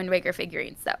than the Wind Waker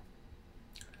figurines, though.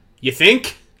 You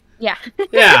think? Yeah.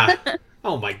 Yeah.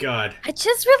 Oh my god. I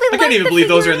just really I can't even believe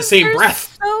those are in the same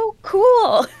breath. So cool.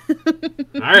 All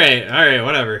right,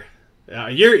 whatever.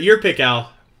 Your pick,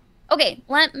 Al. Okay,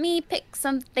 let me pick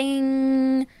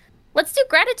something. Let's do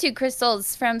gratitude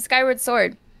crystals from Skyward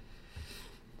Sword.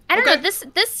 I don't know.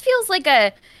 This feels like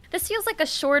a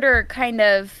shorter kind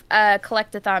of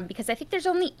collectathon because I think there's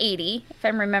only 80 if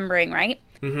I'm remembering right.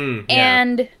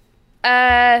 And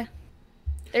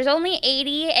there's only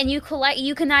 80, and you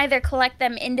can either collect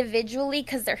them individually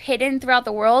because they're hidden throughout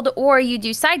the world, or you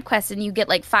do side quests and you get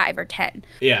like 5 or 10.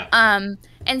 Yeah.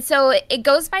 And so it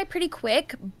goes by pretty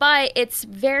quick, but it's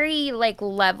very like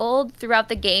leveled throughout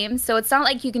the game. So it's not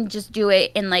like you can just do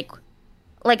it in like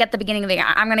at the beginning of the game.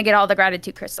 I'm gonna get all the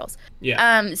gratitude crystals.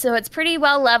 Yeah. So it's pretty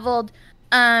well leveled.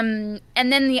 And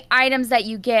then the items that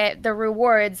you get, the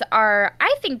rewards are,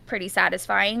 I think, pretty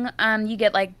satisfying. You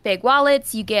get like big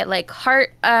wallets, you get like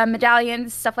heart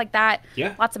medallions, stuff like that.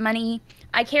 Yeah. Lots of money.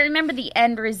 I can't remember the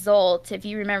end result, if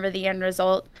you remember the end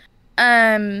result.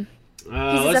 Um, Pieces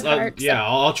Let's of heart. yeah,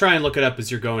 I'll try and look it up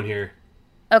as you're going here.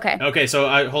 Okay. Okay, so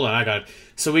hold on, I got it.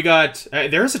 So we got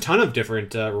there's a ton of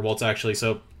different rewards actually.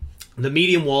 So the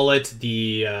medium wallet,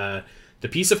 the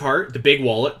piece of heart, the big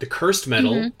wallet, the cursed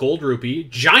metal, gold rupee,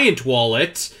 giant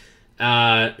wallet,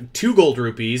 2 gold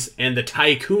rupees, and the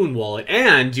tycoon wallet,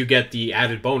 and you get the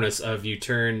added bonus of you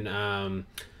turn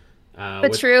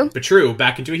True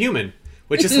back into a human,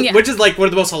 which is Yeah. which is like one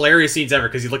of the most hilarious scenes ever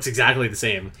because he looks exactly the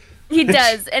same. He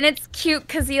does, and it's cute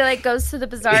because he like goes to the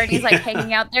bazaar and he's like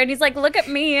hanging out there, and he's like, "Look at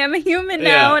me, I'm a human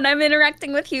now, Yeah. and I'm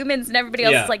interacting with humans." And everybody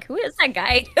else Yeah. is like, "Who is that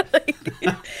guy?"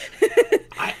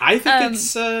 I think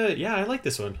it's yeah, I like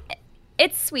this one.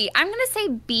 It's sweet. I'm gonna say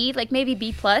B, like maybe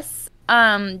B plus.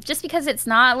 Just because it's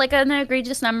not like an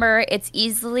egregious number, it's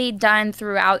easily done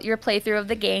throughout your playthrough of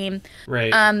the game.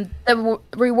 Right. The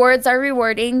rewards are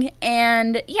rewarding,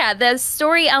 and yeah, the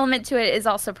story element to it is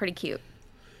also pretty cute.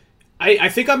 I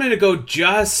think I'm going to go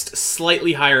just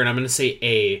slightly higher, and I'm going to say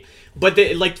A. But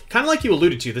like kind of like you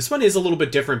alluded to, this one is a little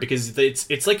bit different because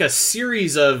it's like a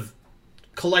series of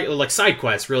side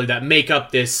quests really that make up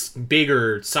this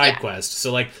bigger side quest.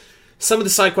 So like some of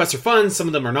the side quests are fun, some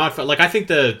of them are not fun. Like I think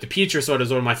the Peach Sword is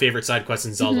one of my favorite side quests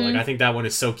in Zelda. Like I think that one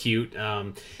is so cute.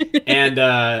 And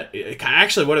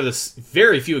actually one of the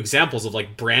very few examples of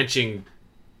like branching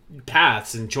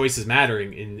paths and choices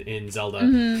mattering in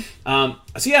Zelda.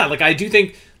 So yeah, like I do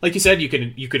think, like you said, you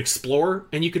could explore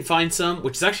and you can find some,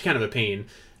 which is actually kind of a pain.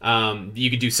 You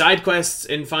could do side quests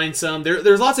and find some.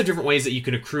 There's lots of different ways that you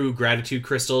can accrue gratitude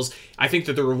crystals. I think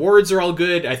that the rewards are all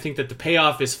good. I think that the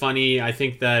payoff is funny. I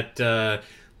think that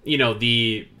you know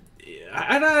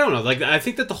I don't know. Like I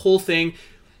think that the whole thing,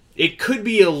 it could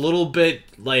be a little bit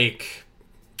like,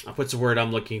 what's the word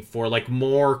I'm looking for? Like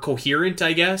more coherent,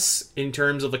 I guess, in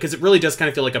terms of, because it really does kind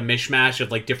of feel like a mishmash of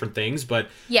like different things. But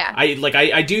Yeah.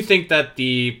 I do think that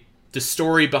the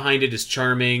story behind it is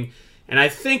charming, and I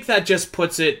think that just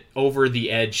puts it over the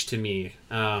edge to me.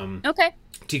 Okay.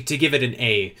 To give it an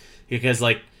A, because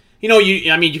like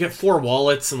you get 4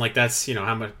 wallets, and like that's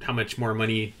how much more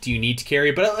money do you need to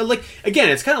carry? But like again,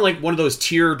 it's kind of like one of those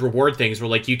tiered reward things where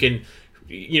like you can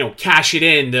cash it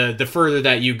in the further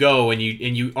that you go, and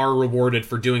you are rewarded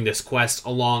for doing this quest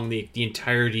along the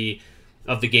entirety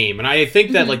of the game. And I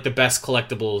think that like the best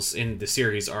collectibles in the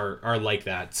series are like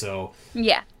that. So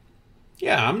Yeah.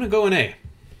 yeah, I'm gonna go an A.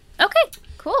 Okay.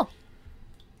 Cool.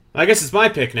 I guess it's my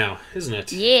pick now, isn't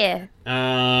it? Yeah.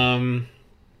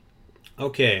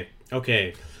 Okay.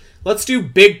 Let's do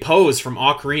Big Pose from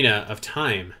Ocarina of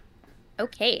Time.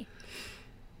 Okay.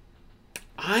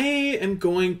 I am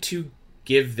going to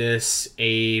give this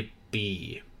a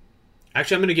B.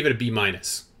 Actually, I'm going to give it a B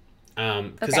minus.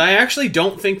 Because I actually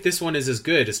don't think this one is as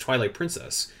good as Twilight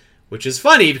Princess. Which is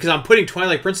funny, because I'm putting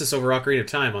Twilight Princess over Ocarina of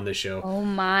Time on this show. Oh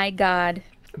my god.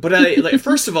 But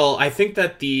first of all, I think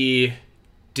that the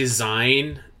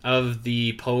design of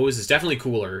the pose is definitely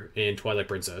cooler in Twilight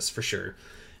Princess, for sure.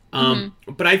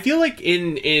 But I feel like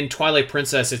in Twilight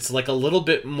Princess, it's like a little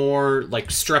bit more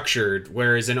like structured,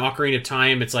 whereas in Ocarina of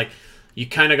Time, it's like you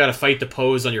kind of got to fight the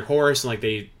pose on your horse, and like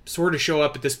they sort of show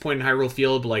up at this point in Hyrule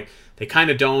Field, but like they kind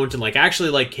of don't, and like actually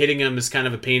like hitting them is kind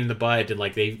of a pain in the butt, and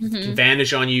like they can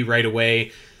vanish on you right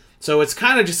away. So it's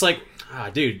kind of just like,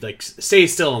 dude, like stay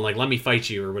still and like let me fight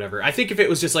you or whatever. I think if it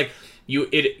was just like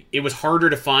it was harder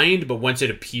to find, but once it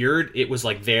appeared, it was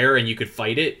like there and you could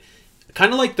fight it.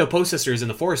 Kind of like the Post Sisters in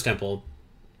the Forest Temple.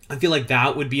 I feel like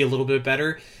that would be a little bit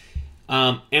better.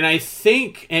 And I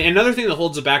think, and another thing that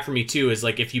holds it back for me too is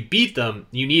like if you beat them,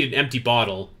 you need an empty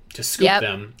bottle to scoop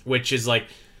them, which is like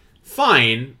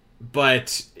fine,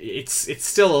 but it's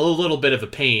still a little bit of a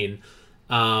pain.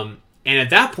 And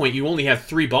at that point, you only have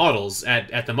 3 bottles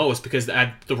at the most, because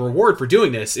the reward for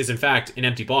doing this is in fact an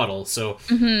empty bottle. So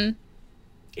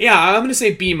yeah, I'm gonna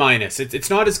say B minus. It's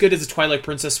not as good as the Twilight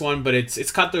Princess one, but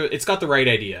it's got the right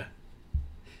idea.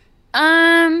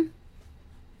 I'm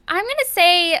gonna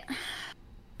say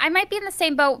I might be in the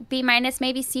same boat, B minus,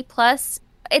 maybe C plus.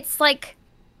 It's like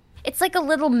a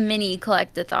little mini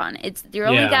collectathon. You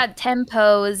only got 10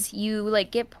 Poes. You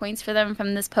like get points for them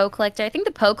from this Poe collector. I think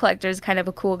the Poe collector is kind of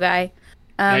a cool guy.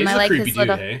 He's I a like creepy his dude,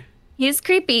 little. hey? He's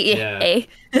creepy. Yeah. Eh?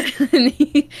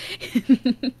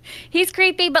 He's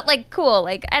creepy, but like cool.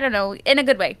 Like I don't know, in a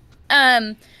good way.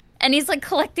 And he's like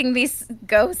collecting these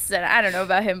ghosts, and I don't know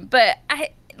about him, but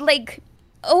I like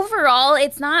overall,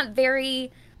 it's not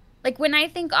very like when I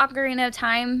think Ocarina of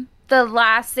Time the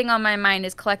last thing on my mind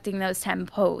is collecting those 10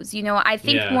 Poes. You know, I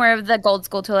think Yeah. more of the gold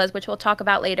Skulltulas, which we'll talk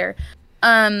about later.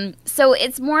 So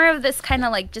it's more of this kind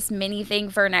of like just mini thing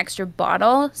for an extra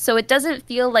bottle. So it doesn't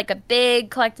feel like a big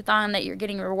collectathon that you're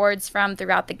getting rewards from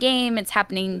throughout the game. It's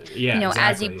happening, Yeah,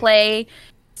 as you exactly. play.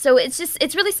 So it's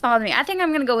really small to me. I think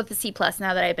I'm gonna go with the C plus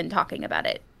now that I've been talking about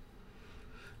it.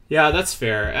 Yeah, that's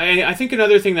fair. I think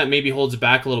another thing that maybe holds it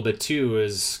back a little bit too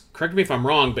is, correct me if I'm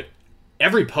wrong, but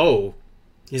every Poe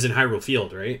is in Hyrule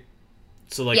Field, right?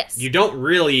 So like Yes. you don't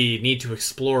really need to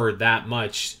explore that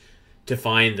much to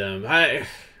find them.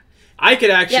 I could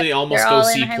Yep. actually They're almost go all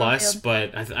in C Hyrule plus, Field.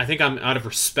 but I think I'm out of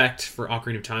respect for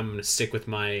Ocarina of Time. I'm going to stick with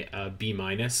my B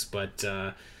minus. But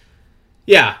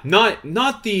yeah, not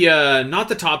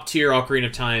the top tier Ocarina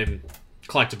of Time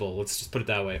collectible. Let's just put it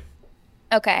that way.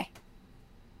 Okay.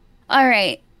 All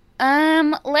right.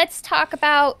 Let's talk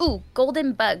about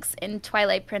golden bugs in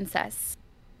Twilight Princess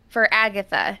for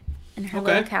Agatha and her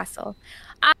little Okay. castle.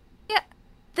 I,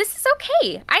 this is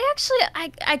okay.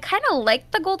 I kind of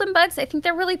like the golden bugs. I think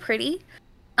they're really pretty.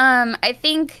 I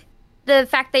think the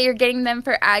fact that you're getting them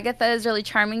for Agatha is really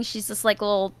charming. She's just like a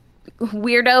little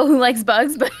weirdo who likes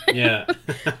bugs, but Yeah.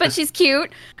 but she's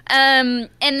cute. And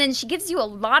then she gives you a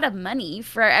lot of money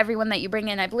for everyone that you bring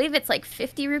in. I believe it's like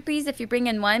 50 rupees if you bring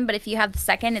in one, but if you have the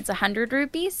second, it's 100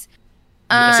 rupees.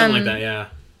 Yeah, something like Um, that. Yeah.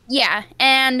 yeah,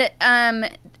 and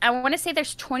I want to say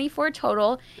there's 24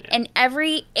 total, Yeah. and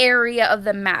every area of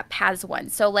the map has one.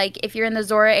 So like if you're in the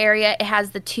Zora area, it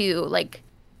has the two. Like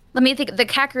let me think, the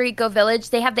Kakariko village,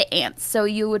 they have the ants. So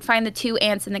you would find the two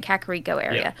ants in the Kakariko Yeah.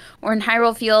 area. Or in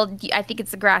Hyrule Field, I think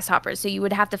it's the grasshoppers. So you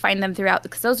would have to find them throughout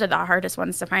because those are the hardest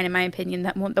ones to find in my opinion,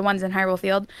 the ones in Hyrule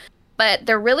Field. But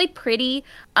they're really pretty.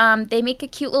 They make a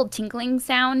cute little tinkling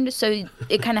sound, so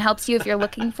it kind of helps you if you're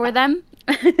looking for them.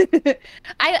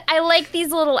 I like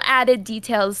these little added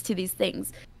details to these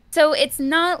things. So it's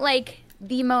not like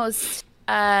the most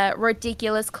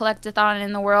ridiculous collectathon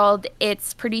in the world.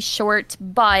 It's pretty short,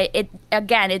 but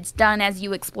it's done as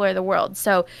you explore the world.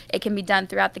 So it can be done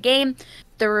throughout the game.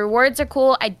 The rewards are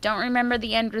cool. I don't remember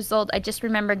the end result. I just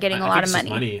remember getting a I lot think of it's just money.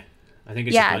 money. I think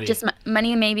it's just Yeah, money. just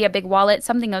money, maybe a big wallet,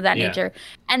 something of that Yeah. nature.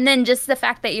 And then just the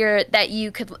fact that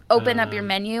you could open up your Um,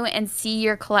 menu and see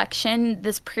your collection,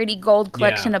 this pretty gold yeah.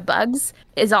 collection of bugs,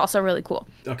 is also really cool.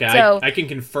 Okay, So, I can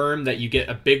confirm that you get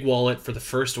a big wallet for the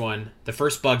first one, the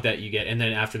first bug that you get, and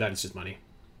then after that it's just money.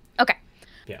 okay.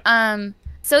 Yeah.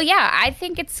 So yeah, I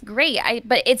think it's great.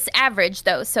 But it's average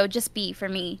though, so just B for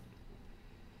me.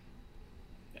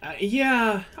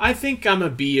 Yeah, I think I'm a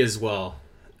B as well.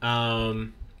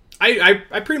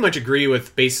 I pretty much agree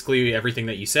with basically everything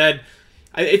that you said.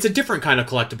 It's a different kind of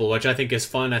collectible, which I think is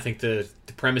fun. I think the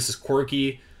premise is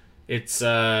quirky. It's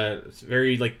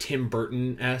very like Tim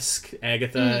Burton esque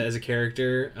Agatha Mm, as a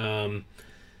character.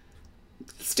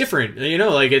 It's different, you know.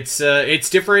 Like it's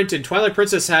different, and Twilight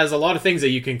Princess has a lot of things that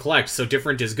you can collect. So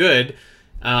different is good.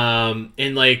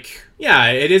 And like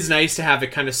yeah, it is nice to have it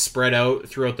kind of spread out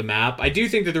throughout the map. I do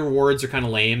think that the rewards are kind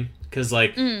of lame because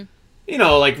like mm, you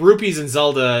know, like rupees in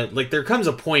Zelda, like there comes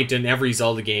a point in every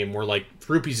Zelda game where like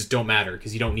rupees just don't matter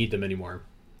because you don't need them anymore.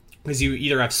 Because you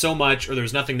either have so much or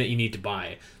there's nothing that you need to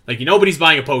buy. Like nobody's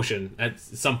buying a potion at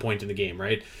some point in the game,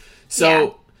 right? yeah.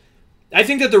 So I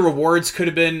think that the rewards could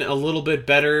have been a little bit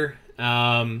better.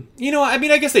 You know, I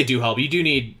mean, I guess they do help. You do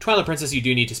need Twilight Princess. You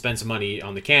do need to spend some money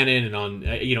on the cannon and on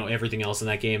you know everything else in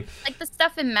that game. Like the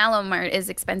stuff in Malomart is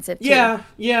expensive too. Yeah,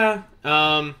 yeah.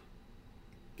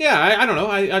 Yeah, I don't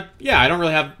know. Yeah, I don't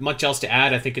really have much else to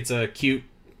add. I think it's a cute,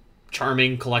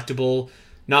 charming collectible.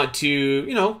 Not too,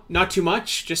 you know, not too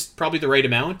much. Just probably the right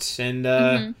amount. And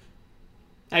Hmm.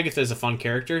 Agatha's a fun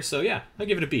character, so yeah, I'll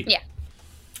give it a B. Yeah.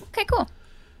 Okay, cool.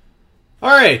 All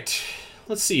right,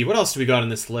 let's see. What else do we got on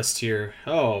this list here?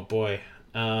 Oh boy.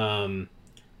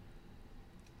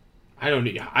 I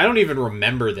don't even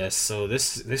remember this. So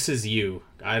this is you.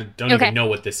 I don't Okay. even know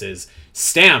what this is.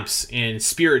 Stamps in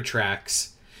Spirit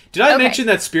Tracks. Did I Okay. mention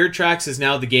that Spirit Tracks is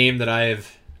now the game that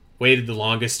I've waited the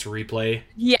longest to replay?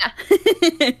 Yeah.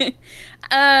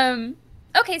 um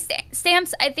okay,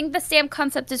 stamps. I think the stamp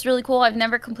concept is really cool. I've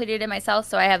never completed it myself,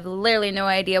 so I have literally no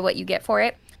idea what you get for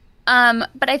it.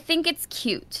 But I think it's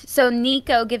cute. So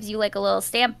Nico gives you like a little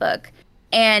stamp book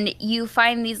and you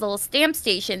find these little stamp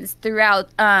stations throughout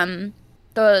the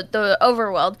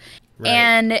overworld. Right.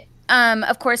 And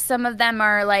of course some of them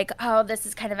are like, oh, this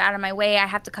is kind of out of my way. I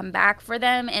have to come back for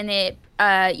them, and it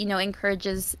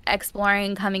encourages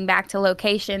exploring, coming back to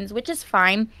locations, which is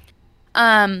fine.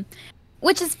 Um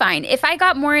Which is fine. If I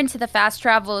got more into the fast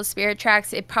travel of Spirit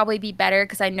Tracks, it'd probably be better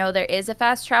because I know there is a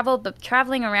fast travel, but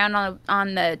traveling around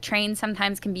on the train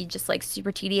sometimes can be just like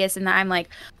super tedious, and I'm like,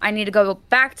 I need to go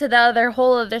back to the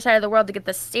whole other side of the world to get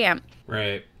the stamp.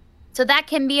 Right. So that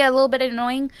can be a little bit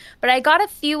annoying, but I got a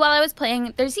few while I was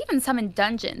playing. There's even some in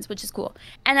dungeons, which is cool.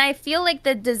 And I feel like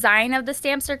the design of the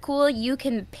stamps are cool. You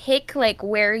can pick like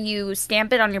where you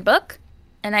stamp it on your book,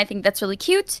 and I think that's really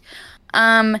cute.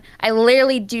 I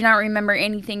literally do not remember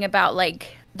anything about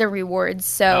like the rewards,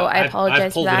 so I apologize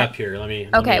I've pulled for it that. up here.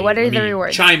 Okay, what are the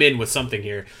rewards? Chime in with something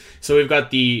here. So we've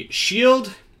got the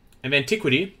Shield of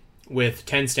Antiquity with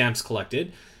 10 stamps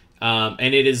collected.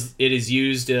 And it is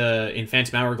used in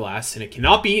Phantom Hourglass, and it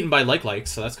cannot be eaten by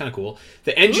likes, so that's kind of cool.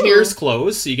 The Engineer's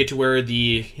Clothes, so you get to wear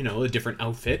the a different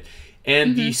outfit,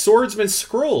 and the Swordsman's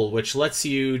Scroll, which lets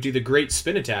you do the Great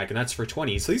Spin Attack, and that's for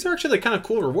 20. So these are actually like kind of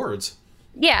cool rewards.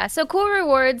 Yeah, so cool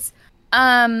rewards.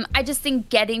 I just think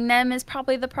getting them is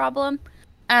probably the problem.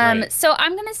 Right. So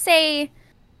I'm gonna say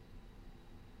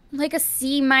like a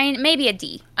C minus, maybe a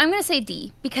D. I'm gonna say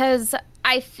D because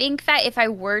I think that if I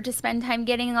were to spend time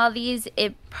getting all these,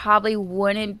 it probably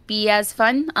wouldn't be as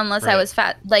fun unless I Right. was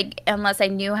unless I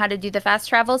knew how to do the fast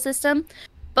travel system.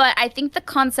 But I think the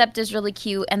concept is really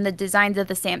cute and the designs of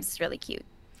the stamps is really cute.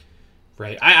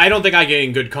 Right. I don't think I can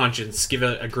in good conscience give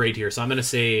a grade here, so I'm going to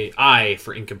say I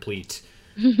for incomplete.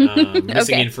 Missing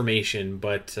Okay. information,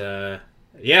 but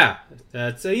yeah,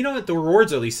 that's the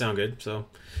rewards at least sound good. So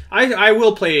I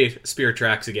will play Spirit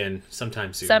Tracks again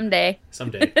sometime soon. Someday.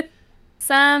 Someday.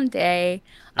 Someday.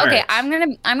 All Okay,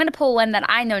 right. I'm gonna pull one that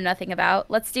I know nothing about.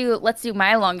 Let's do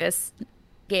my longest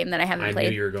game that I haven't I knew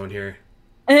played. you were going here.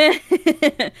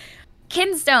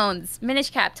 Kinstones.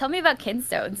 Minish Cap. Tell me about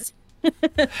Kinstones.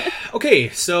 Okay,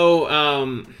 so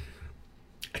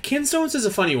Kinstones is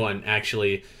a funny one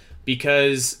actually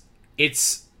because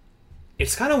it's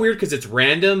kind of weird because it's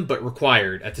random but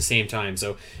required at the same time.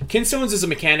 So Kinstones is a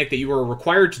mechanic that you are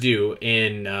required to do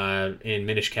in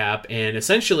Minish Cap, and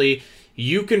essentially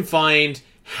you can find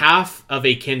half of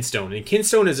a kinstone. And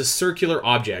kinstone is a circular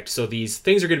object, so these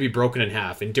things are going to be broken in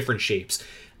half in different shapes.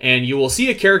 And you will see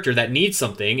a character that needs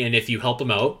something, and if you help them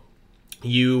out,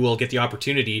 you will get the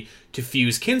opportunity to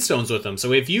fuse kinstones with them.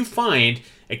 So if you find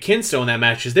a kinstone that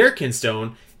matches their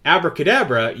kinstone,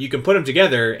 abracadabra, you can put them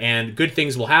together and good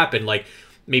things will happen. Like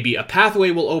maybe a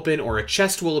pathway will open, or a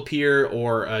chest will appear,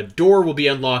 or a door will be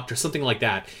unlocked, or something like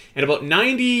that. And about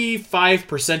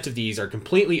 95% of these are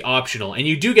completely optional, and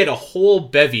you do get a whole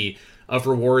bevy of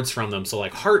rewards from them. So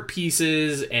like heart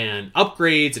pieces and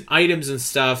upgrades and items and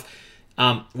stuff,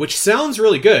 which sounds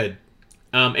really good.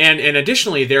 And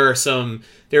additionally, there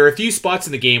are a few spots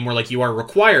in the game where like you are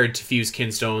required to fuse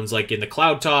kinstones, like in the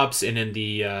Cloud Tops and in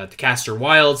the Caster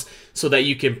Wilds, so that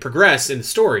you can progress in the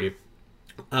story.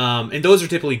 And those are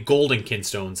typically golden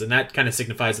kinstones, and that kind of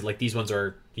signifies that like these ones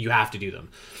are you have to do them.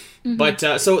 But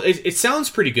so it sounds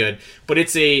pretty good, but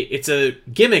it's a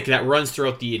gimmick that runs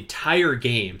throughout the entire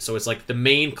game. So it's like the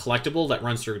main collectible that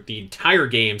runs through the entire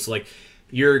game. So like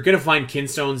you're gonna find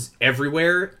kinstones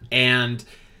everywhere, and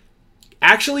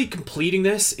actually completing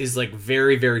this is like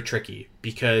very, very tricky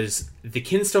because the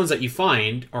kinstones that you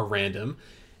find are random.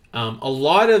 A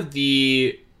lot of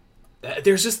the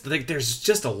there's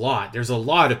just a lot. There's a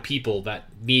lot of people that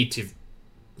need to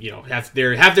have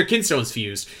their kinstones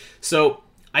fused. So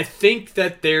I think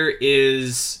that there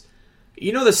is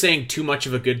the saying too much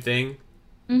of a good thing.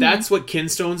 That's what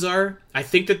kinstones are. I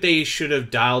think that they should have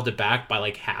dialed it back by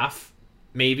like half,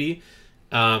 maybe.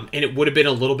 And it would have been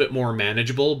a little bit more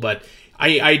manageable, but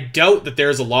I doubt that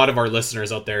there's a lot of our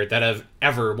listeners out there that have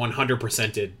ever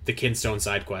 100%ed the Kinstone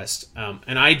side quest.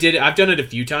 And I've done it a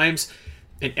few times,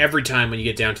 and every time when you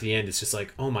get down to the end, it's just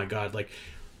like, oh my god, like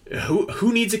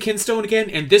who needs a Kinstone again?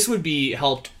 And this would be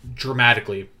helped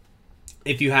dramatically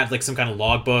if you had like some kind of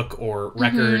logbook or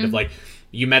record of like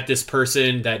you met this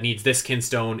person that needs this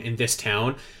Kinstone in this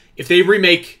town. If they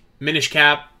remake Minish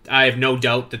Cap, I have no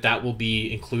doubt that will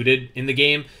be included in the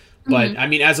game. But I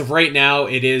mean, as of right now,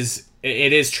 it is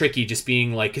tricky just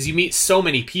being like, because you meet so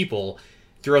many people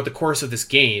throughout the course of this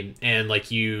game, and like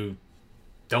you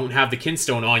don't have the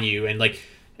kinstone on you, and like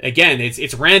again,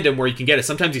 it's random where you can get it.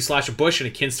 Sometimes you slash a bush and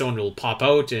a kinstone will pop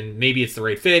out, and maybe it's the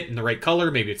right fit and the right color,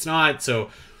 maybe it's not.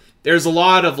 So there's a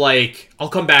lot of like, I'll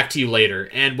come back to you later,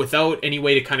 and without any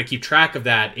way to kind of keep track of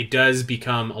that, it does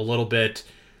become a little bit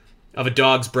of a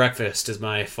dog's breakfast, as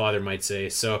my father might say.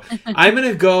 So I'm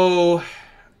gonna go.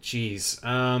 Jeez.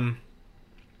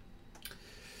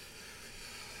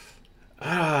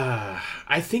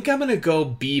 I think I'm gonna go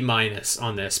B minus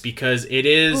on this because it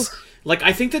is like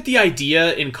I think that the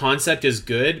idea in concept is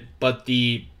good, but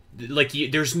the like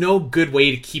there's no good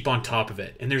way to keep on top of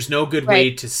it, and there's no good way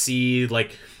Right. to see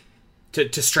like to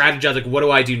strategize like what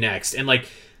do I do next, and like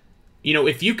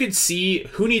if you could see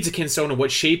who needs a kinstone and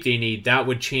what shape they need, that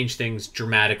would change things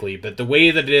dramatically. But the way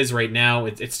that it is right now,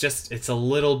 it's a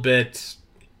little bit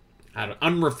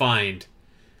unrefined.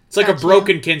 It's like a Gotcha.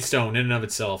 broken kinstone in and of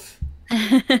itself.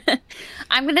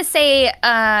 I'm gonna say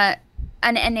an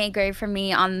NA grade for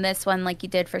me on this one, like you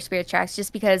did for Spirit Tracks,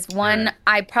 just because All right. one,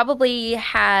 I probably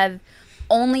have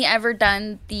only ever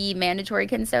done the mandatory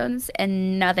kinstones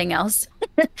and nothing else.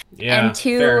 And Yeah,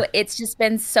 two, fair. it's just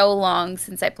been so long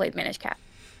since I played Minish Cap.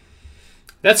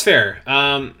 That's fair.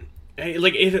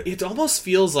 Like it almost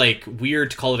feels like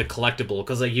weird to call it a collectible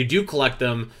because like you do collect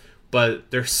them,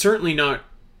 but they're certainly not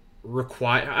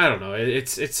require. I don't know.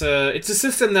 It's a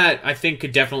system that I think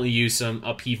could definitely use some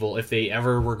upheaval if they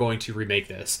ever were going to remake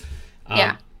this.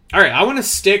 Yeah. All right, I want to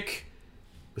stick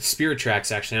with Spirit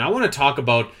Tracks actually, and I want to talk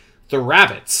about the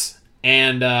rabbits.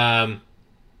 And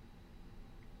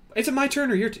is it my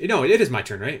turn or your? No, it is my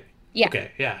turn, right? Yeah.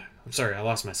 Okay, yeah. I'm sorry, I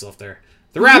lost myself there.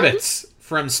 The rabbits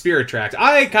from Spirit Tracks.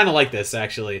 I kind of like this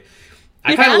actually.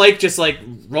 I kind of Yeah. like just like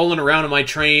rolling around in my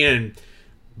train and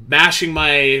mashing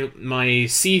my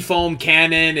sea foam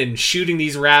cannon and shooting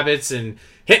these rabbits and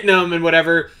hitting them and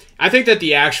whatever. I think that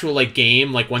the actual like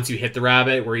game, like once you hit the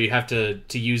rabbit, where you have to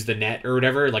use the net or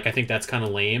whatever, like I think that's kind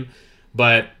of lame.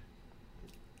 But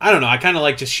I don't know. I kind of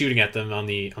like just shooting at them on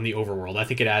the overworld. I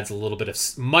think it adds a little bit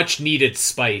of much needed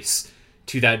spice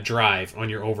to that drive on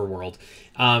your overworld.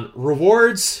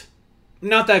 Rewards,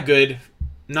 not that good.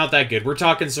 Not that good. We're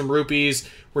talking some rupees.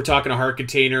 We're talking a heart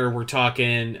container. We're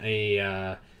talking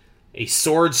a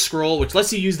sword scroll, which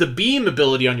lets you use the beam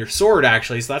ability on your sword,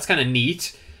 actually. So that's kind of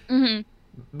neat. Hmm.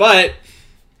 But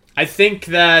I think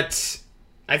that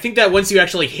once you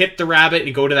actually hit the rabbit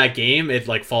and go to that game, it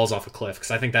like falls off a cliff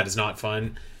because I think that is not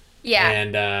fun. Yeah.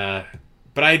 And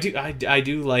but I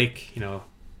do like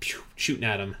shooting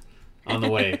at him on the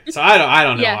way. So I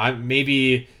don't know. Yeah. I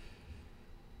maybe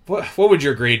what would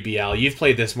your grade be, Al? You've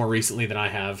played this more recently than I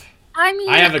have. I I mean,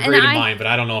 have a and grade in mind, but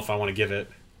I don't know if I want to give it.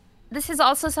 this is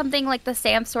also something like the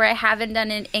stamps where I haven't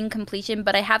done an incompletion,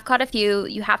 but I have caught a few.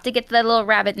 You have to get the little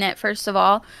rabbit net first of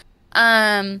all.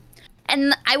 Um,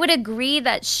 and I would agree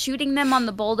that shooting them on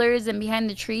the boulders and behind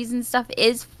the trees and stuff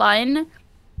is fun,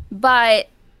 but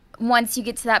once you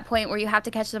get to that point where you have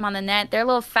to catch them on the net, they're a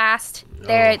little fast.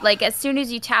 They're Oh, like as soon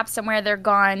as you tap somewhere, they're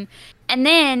gone. And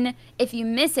then if you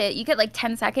miss it, you get like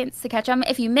 10 seconds to catch them.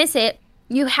 If you miss it,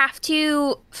 you have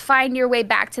to find your way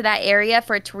back to that area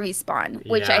for it to respawn,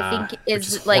 which I yeah, think which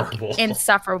is is like horrible.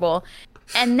 insufferable.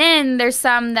 And then there's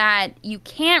some that you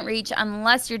can't reach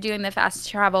unless you're doing the fast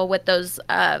travel with those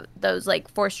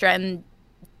like four strand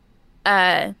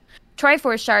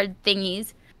Triforce shard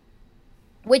thingies,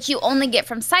 which you only get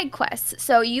from side quests.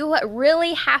 So you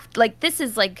really have to, this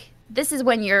is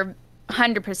when you're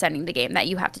 100%ing the game that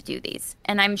you have to do these.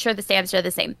 And I'm sure the stamps are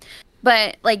the same.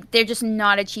 But like they're just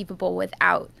not achievable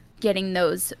without getting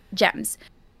those gems.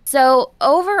 So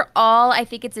overall, I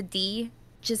think it's a D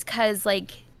just cuz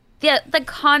like the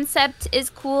concept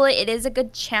is cool. It is a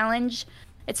good challenge.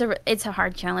 It's a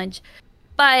hard challenge.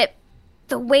 But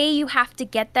the way you have to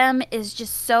get them is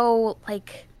just so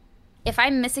like if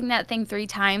I'm missing that thing 3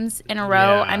 times in a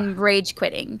row, Yeah. I'm rage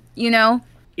quitting, you know?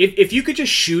 If you could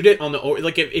just shoot it on the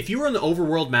like if you were on the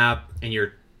overworld map and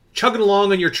you're chugging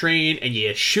along on your train and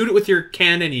you shoot it with your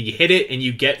cannon and you hit it and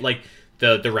you get like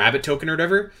the rabbit token or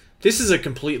whatever, this is a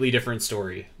completely different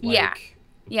story. Yeah. Like,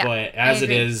 Yeah. but I as it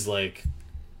agree. is, like,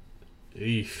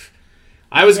 eef.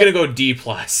 I was gonna go D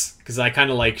plus because I kind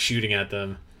of like shooting at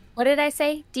them. What did I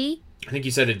say? D? I think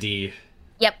you said a D.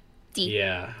 Yep. D.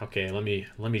 Yeah. Okay. Let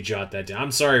me jot that down.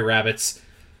 I'm sorry, rabbits.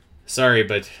 Sorry,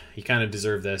 but you kind of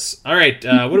deserve this. All right.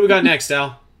 What do we got next,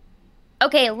 Al?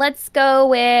 Okay, let's go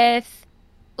with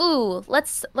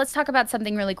let's talk about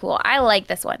something really cool. I like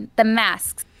this one. The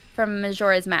masks from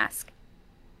Majora's Mask.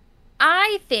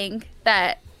 I think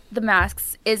that the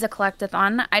masks is a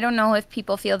collectathon. I don't know if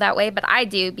people feel that way, but I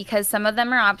do because some of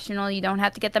them are optional. You don't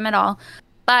have to get them at all.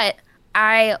 But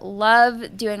I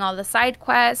love doing all the side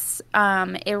quests.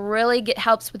 It really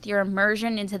helps with your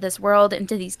immersion into this world,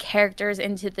 into these characters,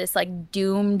 into this like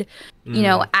doomed,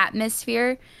 Mm,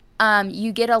 atmosphere.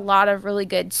 You get a lot of really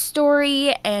good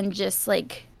story and just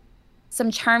like some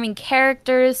charming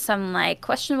characters, some like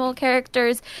questionable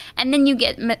characters, and then you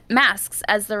get masks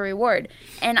as the reward.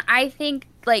 And I think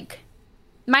like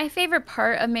my favorite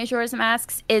part of Majora's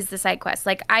Masks is the side quests.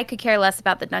 Like I could care less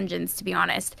about the dungeons to be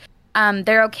honest.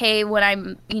 They're okay when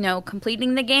I'm,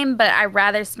 completing the game, but I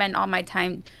rather spend all my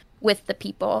time with the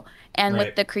people and with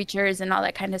Right. the creatures and all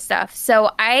that kind of stuff.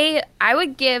 So I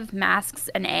would give masks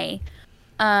an A,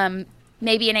 um,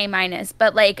 maybe an A minus,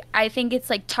 but like I think it's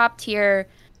like top tier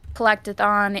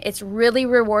collectathon. It's really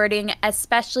rewarding,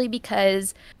 especially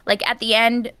because like at the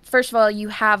end, first of all, you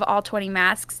have all 20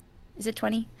 masks. Is it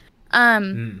 20?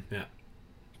 Um, Yeah.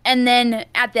 and then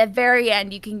at the very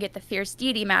end, you can get the Fierce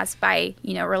Deity mask by,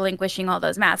 relinquishing all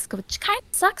those masks, which kind of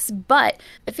sucks, but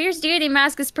the Fierce Deity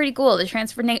mask is pretty cool. The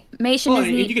transformation Well, is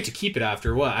and you neat. get to keep it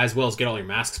after, well, as well as get all your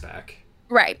masks back.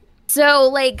 Right. So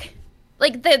like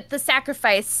the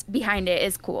sacrifice behind it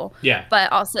is cool. Yeah.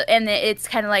 But also and it's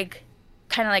kind of like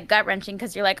gut-wrenching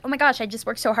because you're like, "Oh my gosh, I just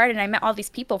worked so hard and I met all these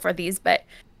people for these," but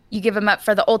you give them up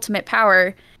for the ultimate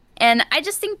power. And I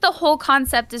just think the whole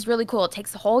concept is really cool. It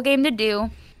takes the whole game to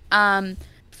do,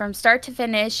 from start to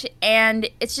finish, and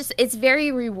it's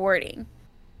very rewarding.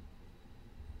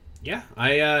 Yeah.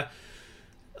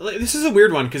 This is a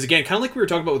weird one because, again, kind of like we were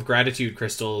talking about with gratitude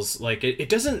crystals, like it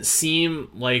doesn't seem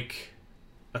like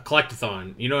a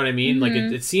collectathon. You know what I mean? Like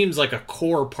it seems like a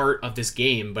core part of this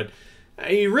game, but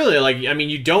you really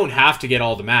you don't have to get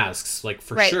all the masks, like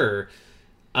for Right. sure.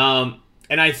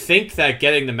 And I think that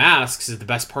getting the masks is the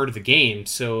best part of the game.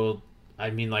 So I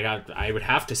mean, like I would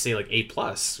have to say like A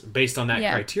plus based on that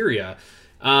Yeah. criteria.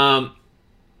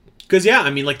 Because yeah, I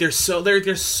mean, like there's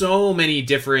so many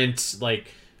different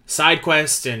like side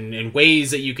quests and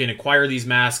ways that you can acquire these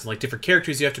masks, and like different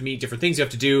characters you have to meet, different things you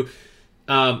have to do.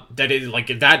 That is like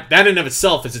that in and of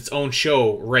itself is its own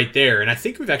show right there. And I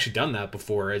think we've actually done that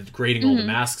before, grading all the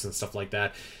masks and stuff like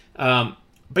that.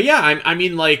 But yeah, I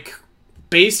mean, like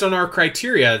based on our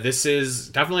criteria, this is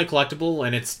definitely a collectible,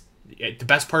 and it's the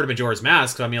best part of Majora's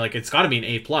Mask. I mean, like it's got to be an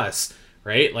A plus,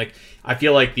 right? Like I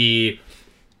feel like the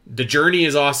journey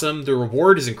is awesome. The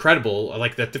reward is incredible.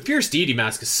 Like that, the Fierce Deity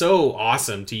mask is so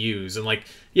awesome to use, and like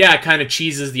yeah, it kind of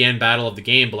cheeses the end battle of the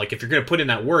game. But like if you're gonna put in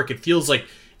that work, it feels like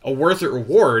a worth it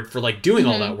reward for like doing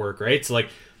all that work, right? So like,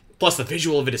 plus the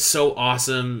visual of it is so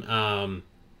awesome.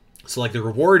 So like the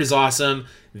reward is awesome.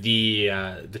 The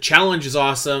challenge is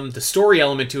awesome. The story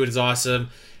element to it is awesome.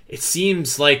 It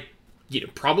seems like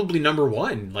probably number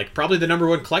one, like probably the number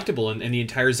one collectible in the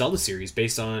entire Zelda series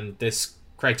based on this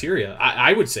criteria.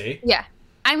 I would say. Yeah.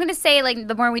 I'm going to say like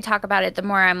the more we talk about it, the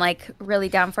more I'm like really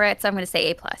down for it. So I'm going to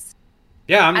say A plus.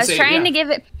 Yeah, I was trying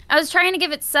to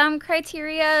give it some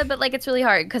criteria, but like it's really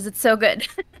hard because it's so good.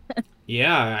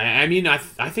 Yeah, I mean, I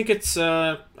think it's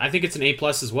an A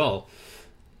plus as well.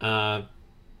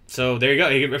 So there you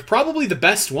go. It's probably the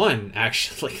best one,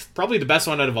 actually. Probably the best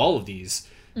one out of all of these.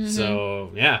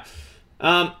 So yeah.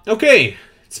 Okay,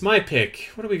 it's my pick.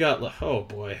 What do we got? Oh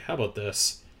boy, how about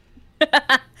this?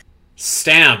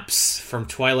 Stamps from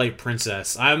Twilight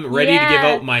Princess. I'm ready to give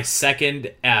out my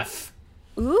second F.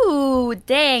 Ooh,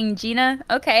 dang, Gina.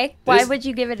 Okay. Why would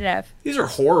you give it an F? These are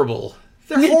horrible.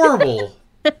 They're horrible.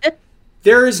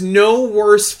 There is no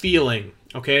worse feeling,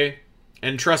 okay?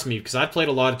 And trust me, because I've played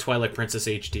a lot of Twilight Princess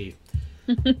HD.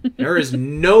 There is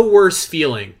no worse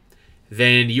feeling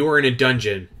than you are in a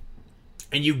dungeon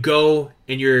and you go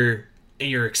and you're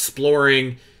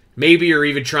exploring. Maybe you're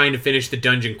even trying to finish the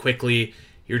dungeon quickly.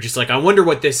 You're just like, I wonder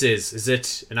what this is. Is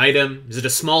it an item? Is it a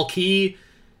small key?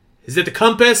 Is it the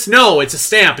compass? No, it's a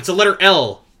stamp. It's a letter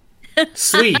L.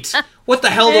 Sweet. What the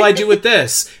hell do I do with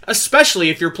this? Especially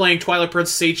if you're playing Twilight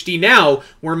Princess HD now,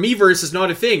 where Miiverse is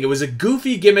not a thing. It was a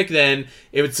goofy gimmick then.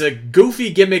 It's a goofy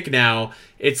gimmick now.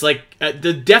 It's like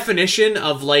the definition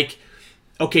of like,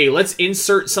 okay, let's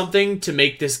insert something to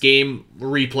make this game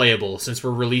replayable, since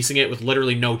we're releasing it with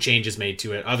literally no changes made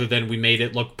to it, other than we made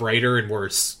it look brighter and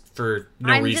worse for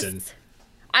no reason.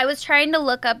 I was trying to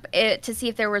look up it to see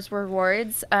if there was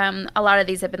rewards. A lot of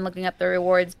these have been looking up the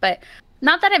rewards, but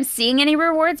not that I'm seeing any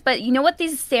rewards. But you know what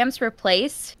these stamps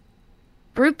replaced?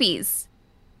 Rupees.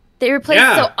 They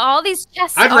replaced so all these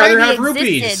chests. I'd rather have existed.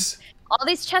 rupees. All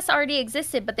these chests already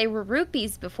existed, but they were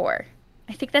rupees before.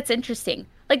 I think that's interesting.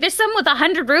 Like there's some with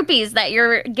 100 rupees that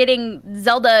you're getting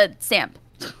Zelda stamp.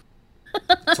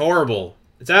 It's horrible.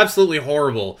 It's absolutely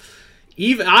horrible.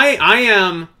 Even I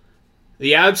am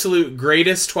the absolute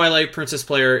greatest Twilight Princess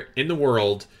player in the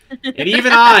world, and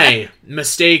even I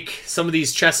mistake some of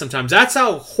these chests sometimes. That's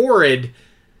how horrid,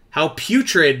 how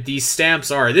putrid these stamps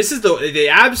are. This is the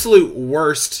absolute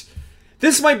worst.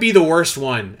 This might be the worst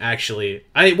one, actually.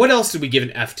 What else did we give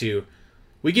an F to?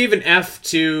 We gave an F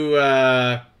to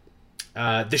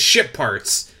the ship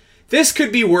parts. This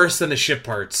could be worse than the ship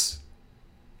parts.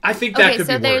 I think that could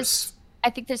be worse. I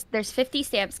think there's 50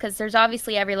 stamps because there's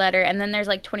obviously every letter, and then there's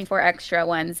like 24 extra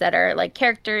ones that are like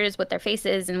characters with their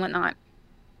faces and whatnot.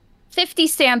 50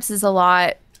 stamps is a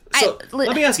lot. So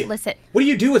let me ask you, listen. what do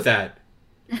you do with that?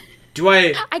 Do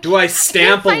I can't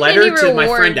stamp a find letter any to my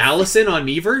friend rewards. Allison on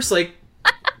Miiverse? Like,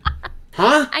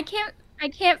 huh? I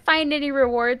can't find any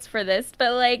rewards for this,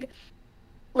 but like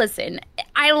listen,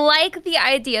 I like the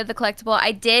idea of the collectible.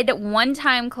 I did one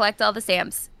time collect all the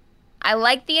stamps. I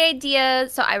like the idea,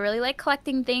 so I really like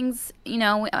collecting things,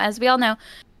 as we all know.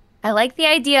 I like the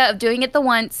idea of doing it the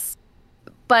once,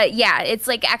 but yeah, it's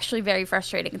like actually very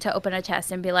frustrating to open a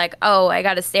chest and be like, "Oh, I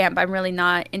got a stamp. I'm really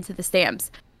not into the stamps."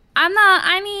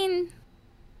 I mean,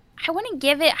 I wouldn't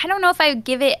give it. I don't know if I would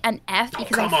give it an F Oh,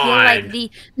 because I come feel like on.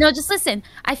 no, just listen.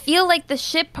 I feel like the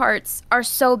ship parts are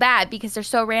so bad because they're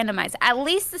so randomized. At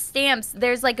least the stamps,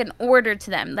 there's like an order to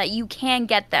them that you can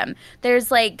get them. They're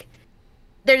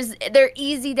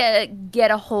easy to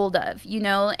get a hold of,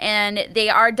 and they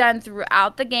are done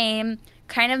throughout the game,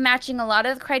 kind of matching a lot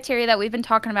of the criteria that we've been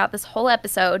talking about this whole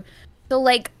episode. So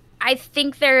like, I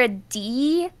think they're a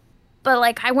D, but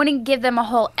like I wouldn't give them a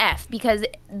whole F because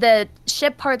the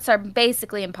ship parts are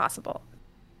basically impossible.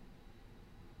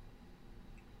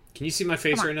 Can you see my Come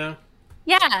face on. right now?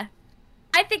 Yeah,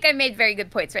 I think I made very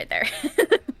good points right there.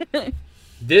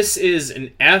 This is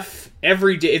an F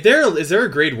every day. Is there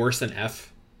a grade worse than F?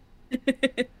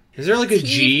 Is there like a T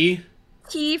G?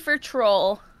 T for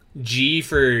troll. G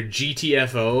for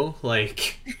GTFO?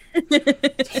 Like,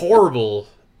 it's horrible.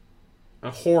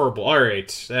 Horrible. All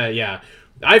right. Yeah.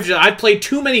 I've played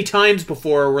too many times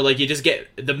before where like you just get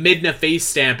the Midna face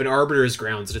stamp in Arbiter's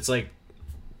Grounds, and it's like,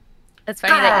 That's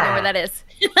funny that you know where that is.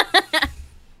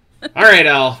 all right,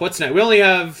 Al. What's next? We only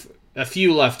have a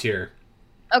few left here.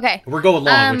 Okay. We're going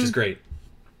long, which is great.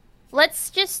 Let's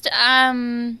do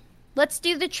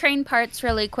the train parts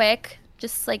really quick.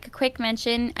 Just like a quick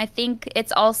mention. I think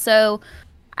it's also,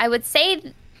 I would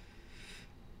say,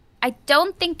 I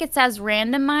don't think it's as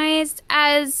randomized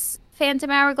as Phantom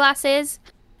Hourglass is.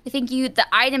 I think the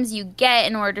items you get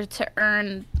in order to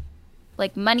earn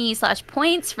like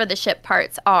money/points for the ship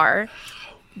parts are,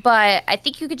 but I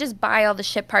think you could just buy all the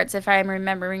ship parts if I'm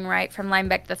remembering right from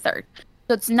Linebeck the Third.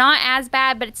 So it's not as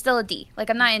bad, but it's still a D. Like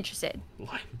I'm not interested.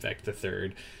 Linebeck the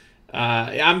Third.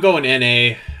 I'm going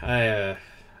NA. I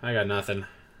got nothing.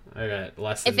 I got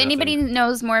less than If nothing. anybody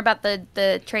knows more about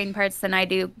the train parts than I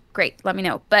do, great, let me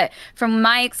know. But from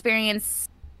my experience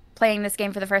playing this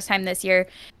game for the first time this year,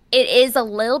 it is a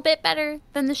little bit better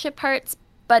than the ship parts,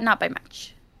 but not by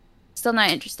much. Still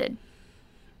not interested.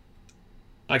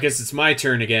 I guess it's my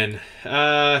turn again.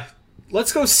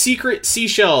 Let's go Secret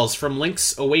Seashells from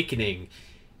Link's Awakening.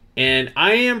 And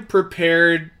I am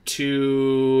prepared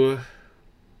to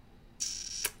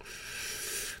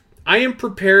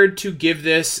give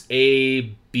this a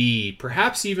B,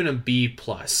 perhaps even a B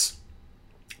plus,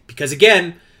 because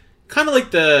again, kind of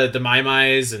like the Mai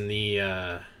Mai's and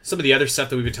the some of the other stuff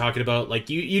that we've been talking about, like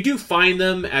you do find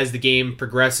them as the game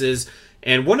progresses,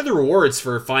 and one of the rewards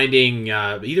for finding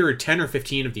either 10 or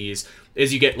 15 of these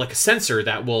is you get like a sensor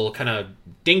that will kind of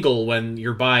dingle when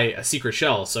you're by a secret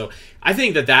shell. So I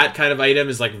think that kind of item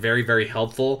is like very, very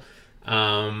helpful.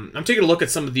 I'm taking a look at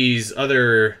some of these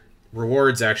other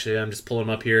rewards. Actually, I'm just pulling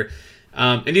them up here,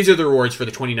 and these are the rewards for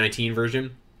the 2019 version.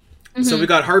 Mm-hmm. So we've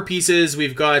got heart pieces,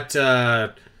 we've got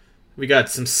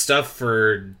some stuff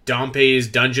for Dompe's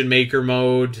Dungeon Maker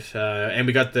mode, and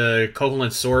we got the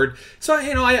Koholint sword. So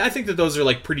I think that those are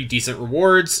like pretty decent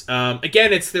rewards.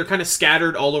 Again, they're kind of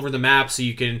scattered all over the map, so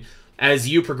you can, as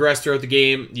you progress throughout the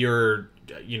game, the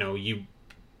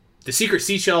secret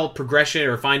seashell progression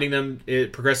or finding them,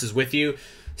 it progresses with you.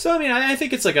 So I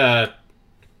think it's a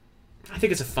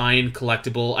fine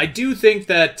collectible. I do think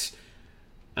that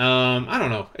I don't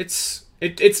know.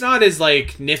 It's not as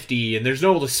like nifty, and there's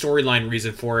no storyline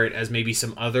reason for it as maybe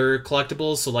some other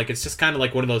collectibles. So like it's just kind of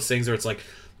like one of those things where it's like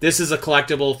this is a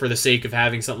collectible for the sake of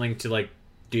having something to like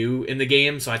do in the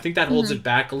game. So I think that holds it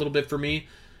back a little bit for me.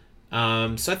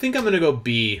 So I think I'm gonna go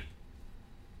B.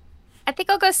 I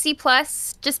think I'll go C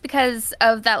plus just because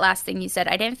of that last thing you said.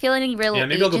 I didn't feel any real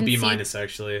maybe agency. I'll go B minus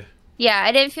actually. Yeah,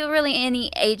 I didn't feel really any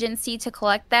agency to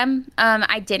collect them.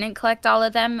 I didn't collect all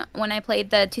of them when I played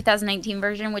the 2019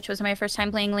 version, which was my first time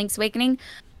playing Link's Awakening.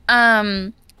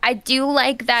 I do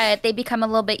like that they become a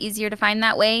little bit easier to find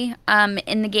that way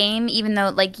in the game, even though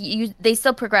like they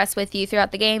still progress with you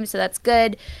throughout the game, so that's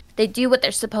good. They do what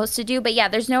they're supposed to do, but yeah,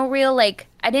 there's no real like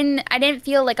I didn't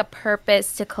feel like a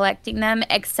purpose to collecting them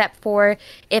except for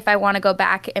if I want to go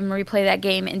back and replay that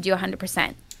game and do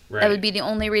 100%. Right. That would be the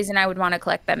only reason I would want to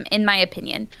collect them, in my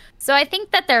opinion. So I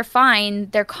think that they're fine.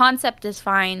 Their concept is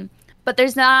fine, but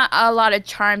there's not a lot of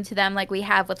charm to them like we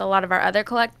have with a lot of our other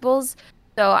collectibles.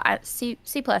 So C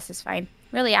plus is fine.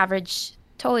 Really average.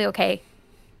 Totally okay.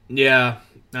 Yeah.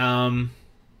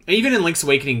 even in Link's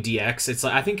Awakening DX, it's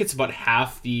like, I think it's about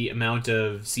half the amount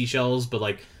of seashells, but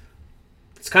like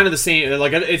it's kind of the same.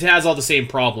 Like it has all the same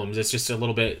problems. It's just a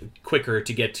little bit quicker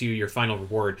to get to your final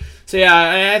reward. So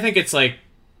yeah, I think it's like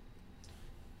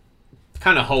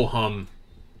kind of ho hum.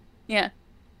 Yeah.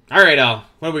 All right, Al.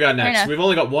 What do we got next? We've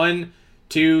only got 1,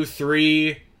 2, 3.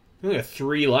 We only got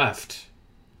 3 left.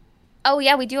 Oh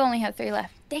yeah, we do only have 3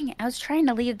 left. Dang it! I was trying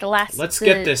to leave the last. Let's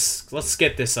get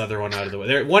this other one out of the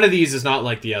way. One of these is not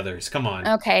like the others. Come on.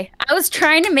 Okay, I was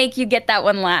trying to make you get that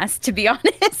one last. To be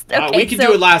honest, okay, we can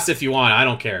do it last if you want. I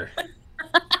don't care.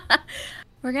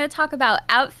 We're gonna talk about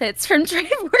outfits from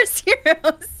Triforce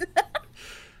Heroes.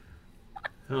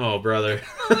 Oh, brother.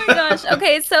 Oh my gosh.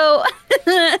 Okay, so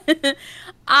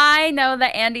I know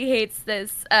that Andy hates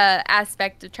this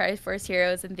aspect of Triforce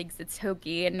Heroes and thinks it's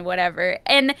hokey and whatever,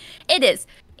 and it is.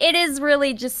 It is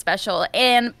really just special,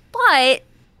 but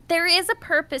there is a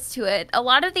purpose to it. A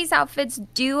lot of these outfits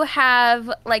do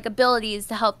have like abilities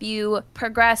to help you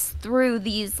progress through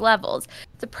these levels.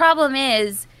 The problem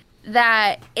is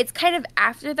that it's kind of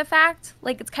after the fact.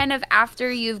 Like it's kind of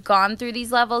after you've gone through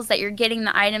these levels that you're getting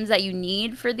the items that you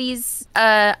need for these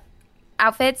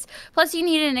outfits. Plus you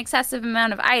need an excessive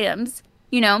amount of items,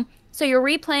 you know? So you're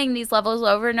replaying these levels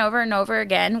over and over and over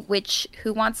again, which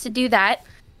who wants to do that?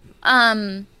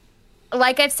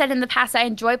 Like I've said in the past, I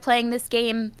enjoy playing this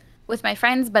game with my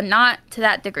friends, but not to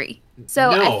that degree.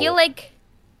 So No. I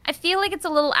feel like it's a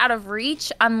little out of reach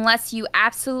unless you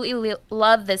absolutely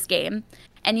love this game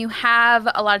and you have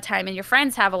a lot of time and your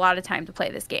friends have a lot of time to play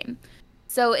this game.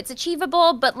 So it's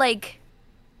achievable, but like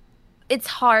it's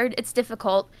hard, it's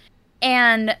difficult,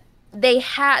 and the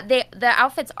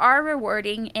outfits are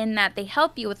rewarding in that they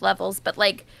help you with levels, but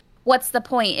like what's the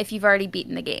point if you've already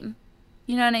beaten the game?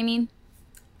 You know what I mean?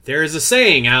 There is a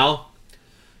saying, Al,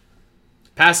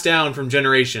 passed down from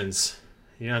generations.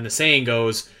 You know, and the saying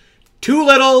goes, too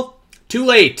little, too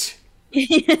late.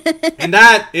 And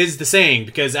that is the saying,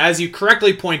 because as you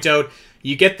correctly point out,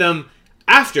 you get them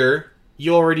after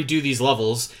you already do these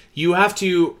levels. You have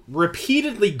to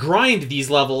repeatedly grind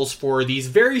these levels for these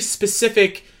very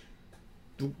specific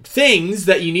things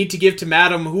that you need to give to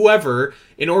Madam whoever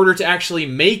in order to actually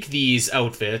make these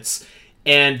outfits.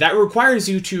 And that requires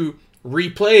you to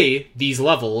replay these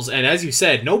levels, and as you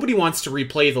said, nobody wants to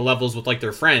replay the levels with like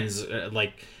their friends.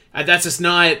 That's just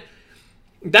not.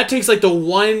 That takes like the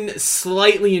one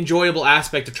slightly enjoyable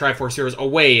aspect of Triforce Heroes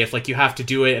away if like you have to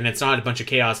do it and it's not a bunch of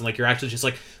chaos and like you're actually just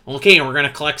like, okay, we're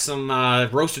gonna collect some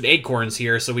roasted acorns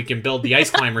here so we can build the ice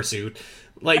climber suit.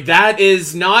 Like that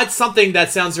is not something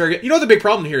that sounds very good. You know what the big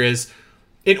problem here is?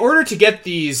 In order to get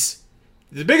these,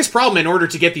 the biggest problem in order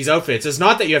to get these outfits is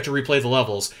not that you have to replay the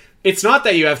levels. It's not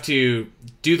that you have to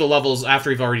do the levels after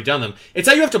you've already done them. It's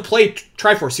that you have to play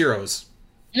Triforce Heroes.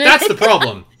 That's the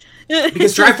problem.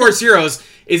 Because Triforce Heroes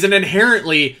is an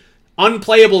inherently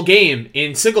unplayable game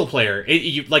in single player.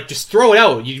 You like just throw it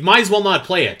out. You might as well not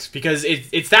play it because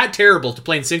it's that terrible to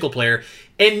play in single player.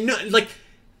 And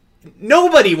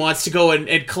nobody wants to go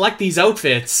and collect these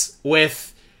outfits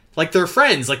with like their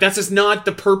friends. Like that's just not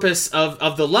the purpose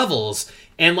of the levels.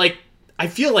 And like I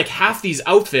feel like half these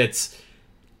outfits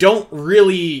don't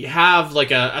really have like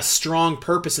a strong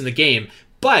purpose in the game.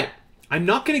 But I'm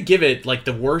not going to give it like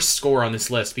the worst score on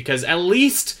this list because at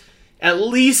least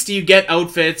you get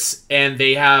outfits and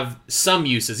they have some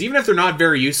uses. Even if they're not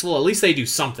very useful, at least they do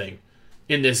something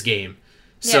in this game.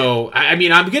 Yeah. So, I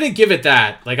mean, I'm going to give it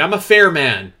that. Like, I'm a fair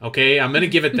man, okay? I'm going to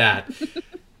give it that.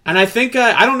 And I think,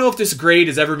 I don't know if this grade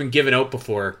has ever been given out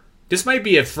before. This might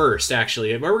be a first,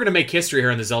 actually. We're going to make history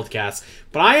here on the Zeldcast.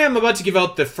 But I am about to give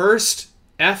out the first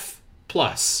F+.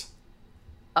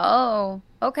 Oh,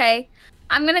 okay.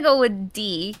 I'm going to go with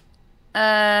D.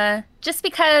 Just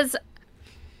because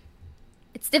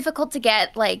it's difficult to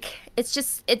get, like,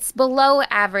 it's below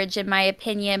average in my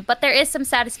opinion, but there is some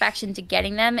satisfaction to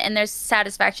getting them, and there's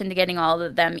satisfaction to getting all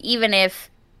of them, even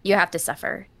if you have to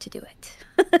suffer to do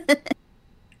it.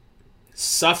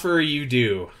 Suffer you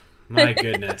do. My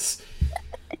goodness.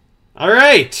 All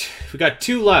right. We got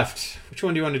 2 left. Which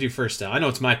one do you want to do first, Al? I know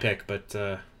it's my pick, but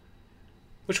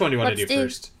which one do you want to do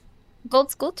first? Gold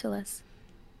Skulltulas.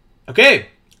 Okay.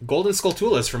 Golden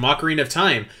Skulltulas from Ocarina of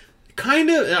Time. Kind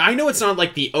of, I know it's not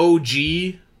like the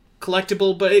OG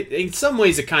collectible, but in some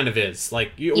ways it kind of is.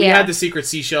 Like, we had the secret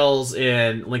seashells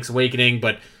in Link's Awakening,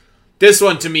 but this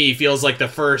one to me feels like the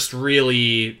first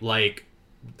really, like,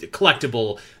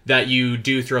 collectible that you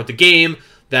do throughout the game,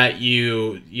 that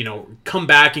you come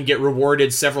back and get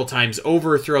rewarded several times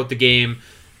over throughout the game.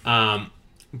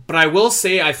 But I will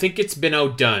say, I think it's been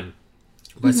outdone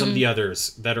by some of the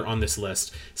others that are on this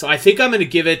list. So I think I'm going to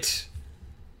give it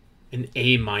An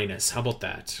A minus. How about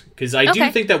that? Because I do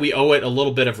Okay. think that we owe it a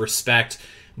little bit of respect,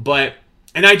 but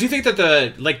and I do think that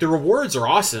the rewards are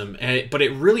awesome, but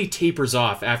it really tapers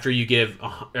off after you give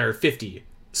or 50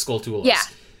 Skulltulas. Yeah.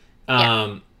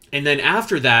 Yeah. And then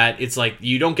after that, it's like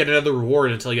you don't get another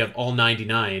reward until you have all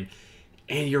 99,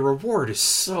 and your reward is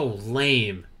so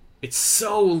lame. It's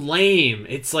so lame.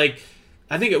 It's like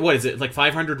I think what is it like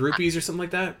 500 rupees or something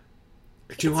like that,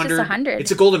 or 200? It's just 100.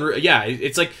 It's a golden. Yeah,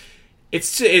 it's like.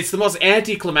 It's the most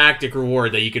anticlimactic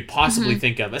reward that you could possibly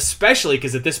think of, especially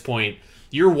because at this point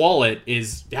your wallet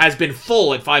has been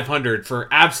full at 500 for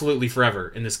absolutely forever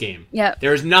in this game. Yep.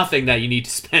 There's nothing that you need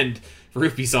to spend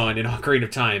rupees on in Ocarina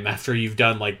of Time after you've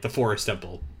done like the Forest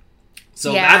Temple.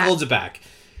 So that holds it back.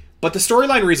 But the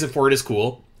storyline reason for it is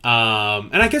cool.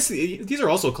 And I guess these are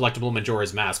also collectible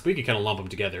Majora's Mask. We could kind of lump them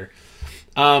together.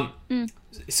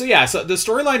 So yeah, so the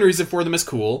storyline reason for them is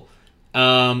cool.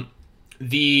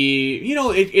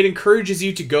 It encourages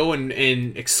you to go and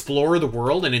explore the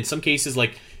world, and in some cases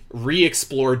like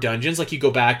re-explore dungeons. Like you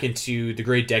go back into the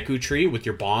Great Deku Tree with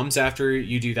your bombs after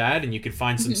you do that, and you can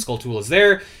find some Skulltulas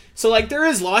there. So like there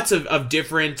is lots of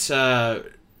different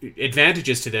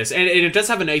advantages to this, and it does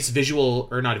have a nice visual,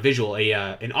 or not a visual,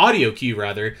 an audio cue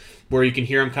rather, where you can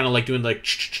hear them kind of like doing like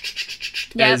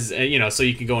as so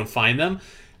you can go and find them.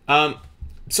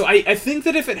 So I think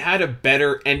that if it had a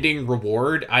better ending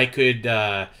reward, I could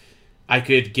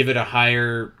give it a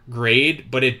higher grade,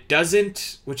 but it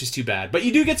doesn't, which is too bad. But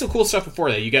you do get some cool stuff before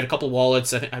that. You get a couple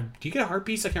wallets. I think, do you get a heart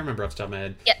piece? I can't remember off the top of my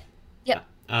head. Yep. Yep.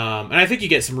 And I think you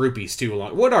get some rupees too.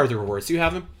 What are the rewards? Do you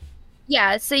have them?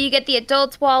 Yeah, so you get the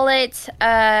adult wallet,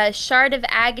 Shard of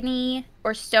Agony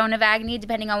or Stone of Agony,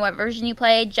 depending on what version you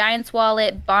play, Giant's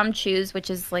Wallet, Bomb Shoes, which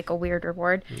is like a weird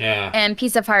reward, and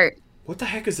Piece of Heart. What the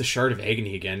heck is the Shard of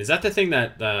Agony again? Is that the thing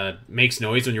that makes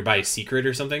noise when you're by a secret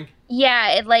or something?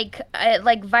 Yeah,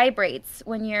 it vibrates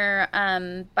when you're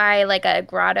by like a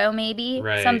grotto, maybe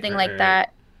something like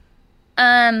that.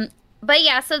 But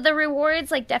yeah, so the rewards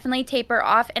like definitely taper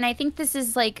off, and I think this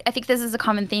is a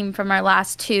common theme from our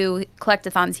last two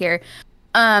collectathons here.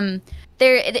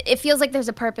 It feels like there's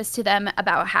a purpose to them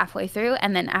about halfway through,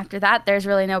 and then after that, there's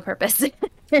really no purpose.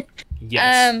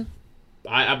 Yes.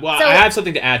 I have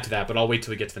something to add to that, but I'll wait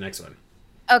till we get to the next one.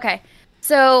 Okay.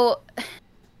 So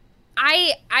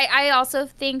I also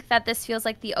think that this feels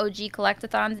like the OG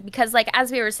collectathons because, like,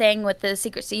 as we were saying with the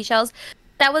Secret Seashells,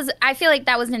 I feel like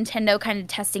that was Nintendo kind of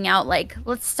testing out, like,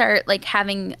 let's start like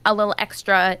having a little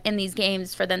extra in these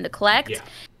games for them to collect. Yeah.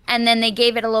 And then they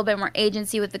gave it a little bit more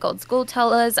agency with the Gold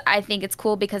Skulltulas. I think it's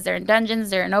cool because they're in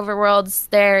dungeons, they're in overworlds,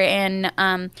 they're in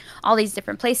all these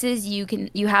different places.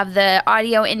 You have the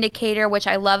audio indicator, which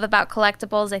I love about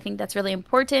collectibles. I think that's really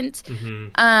important.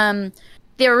 Mm-hmm.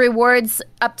 Their rewards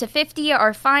up to 50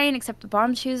 are fine, except the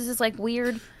bomb shoes is like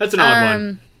weird. That's an odd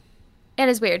one. It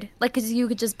is weird, like because you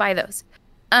could just buy those,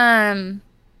 and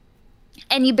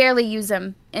you barely use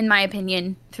them, in my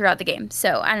opinion, throughout the game.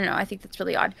 So I don't know. I think that's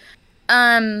really odd.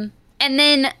 And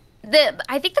then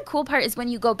I think the cool part is when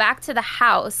you go back to the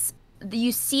house,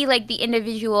 you see like the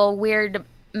individual weird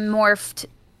morphed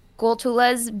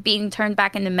Skulltulas being turned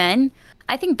back into men.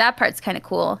 I think that part's kind of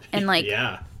cool, and like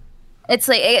yeah. It's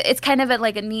like it's kind of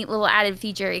like a neat little added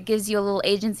feature. It gives you a little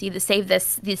agency to save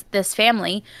this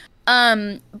family.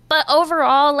 But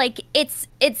overall, like it's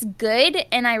good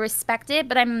and I respect it,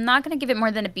 but I'm not gonna give it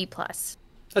more than a B+.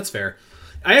 That's fair.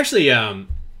 I actually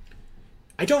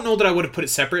I don't know that I would have put it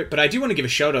separate, but I do want to give a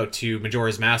shout out to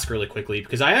Majora's Mask really quickly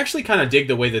because I actually kind of dig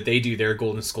the way that they do their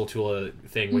Golden Skulltula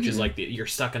thing, which is like you're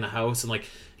stuck in a house and like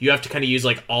you have to kind of use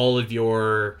like all of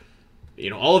your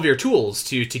tools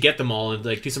to get them all and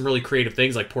like do some really creative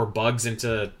things like pour bugs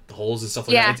into the holes and stuff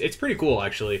like that. It's pretty cool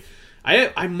actually.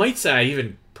 I might say I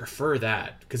even prefer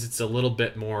that because it's a little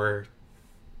bit more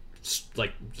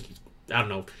like I don't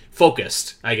know,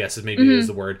 focused, I guess is maybe is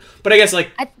the word. But I guess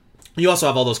like you also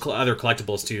have all those other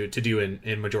collectibles to do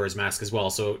in Majora's Mask as well.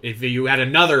 So if you had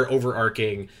another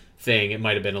overarching thing, it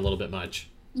might have been a little bit much.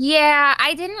 Yeah,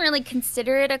 I didn't really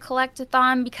consider it a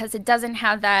collectathon because it doesn't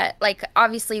have that, like,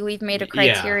 obviously we've made a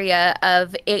criteria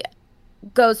of it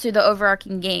goes through the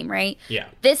overarching game, right? Yeah.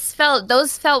 Those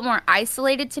felt more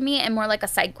isolated to me and more like a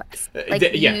side quest. Like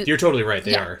you're totally right.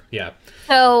 They are. Yeah.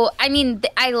 So, I mean,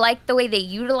 I like the way they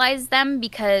utilized them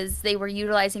because they were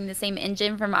utilizing the same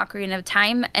engine from Ocarina of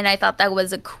Time, and I thought that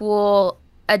was a cool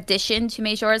addition to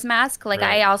Majora's Mask. Like,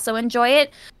 I also enjoy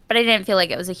it, but I didn't feel like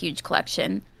it was a huge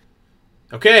collection.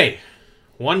 Okay,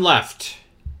 one left.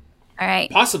 All right.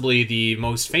 Possibly the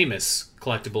most famous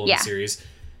collectible in the series. And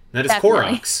that is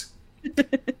Definitely. Koroks.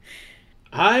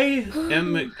 I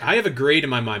have a grade in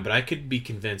my mind, but I could be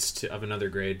convinced of another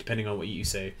grade depending on what you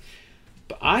say.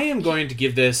 but I am going to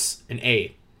give this an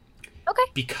A.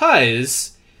 Okay.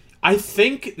 Because I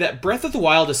think that Breath of the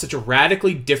Wild is such a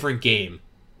radically different game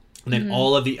than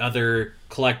all of the other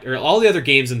all the other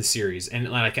games in the series. And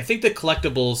like I think the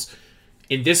collectibles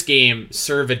in this game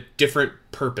serve a different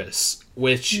purpose,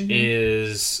 which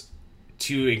is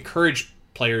to encourage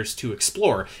players to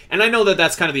explore. And I know that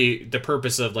that's kind of the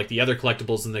purpose of like the other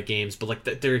collectibles in the games, but like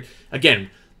they're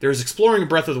again, there's exploring in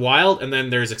Breath of the Wild, and then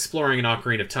there's exploring in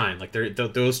Ocarina of Time. Like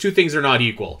those two things are not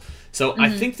equal. So I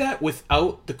think that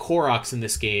without the Koroks in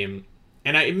this game,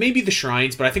 and it may be the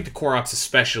shrines, but I think the Koroks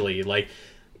especially, like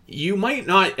you might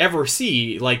not ever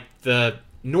see like the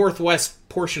northwest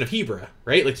portion of Hebra,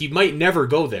 right? Like you might never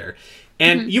go there.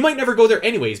 And you might never go there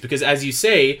anyways, because as you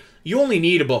say, you only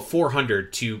need about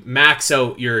 400 to max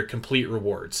out your complete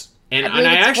rewards. And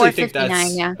I actually think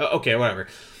that's... yeah. Okay, whatever.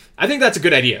 I think that's a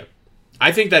good idea.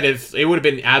 I think that if it would have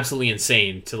been absolutely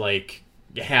insane to like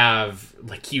have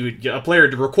like a player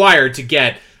required to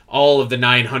get all of the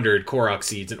 900 Korok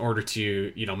seeds in order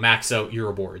to, you know, max out your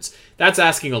rewards. That's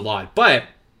asking a lot, but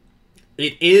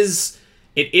it is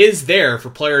there for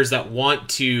players that want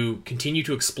to continue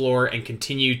to explore and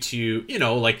continue to, you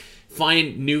know, like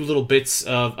find new little bits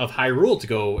of Hyrule to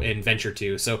go and venture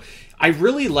to. So I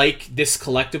really like this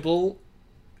collectible,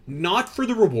 not for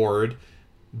the reward,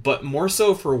 but more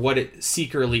so for what it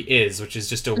secretly is, which is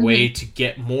just a way to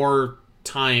get more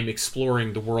time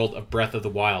exploring the world of Breath of the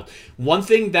Wild. One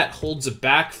thing that holds it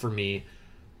back for me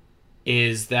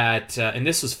is that, and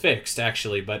this was fixed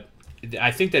actually, but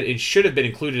I think that it should have been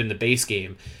included in the base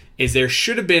game, is there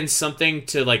should have been something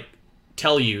to like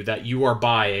tell you that you are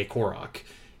by a Korok.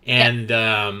 And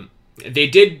they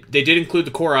did include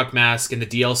the Korok mask in the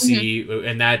DLC,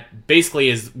 and that basically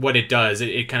is what it does.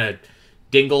 It kind of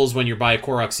dingles when you're by a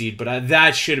Korok seed, but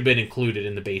that should have been included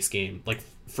in the base game, like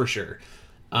for sure.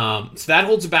 So that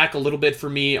holds it back a little bit for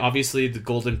me. Obviously, the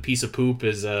golden piece of poop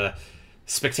is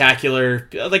spectacular.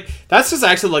 Like that's just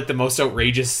actually like the most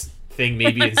outrageous thing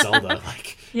maybe in Zelda.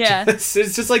 Like, yeah, it's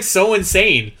just like so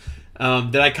insane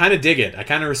that I kind of dig it. I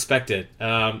kind of respect it.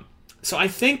 So I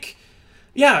think,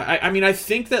 yeah, I mean, I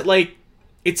think that like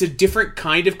it's a different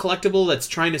kind of collectible that's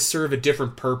trying to serve a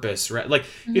different purpose, right? Like,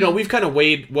 you know, we've kind of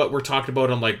weighed what we're talking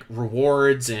about on like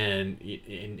rewards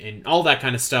and all that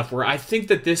kind of stuff, where I think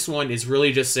that this one is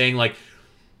really just saying like,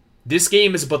 this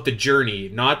game is about the journey,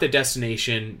 not the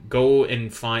destination. Go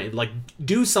and find, like,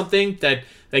 do something that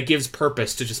gives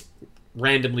purpose to just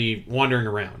randomly wandering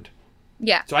around.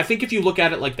 Yeah. So I think if you look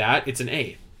at it like that, it's an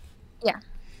A. Yeah.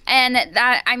 And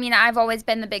that, I mean, I've always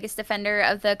been the biggest defender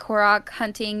of the Korok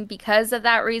hunting because of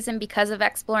that reason, because of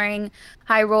exploring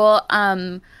Hyrule.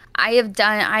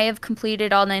 I have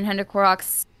completed all 900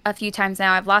 Koroks a few times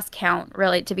now. I've lost count,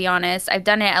 really, to be honest. I've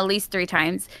done it at least 3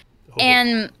 times.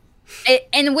 Oh.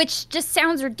 And which just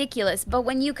sounds ridiculous, but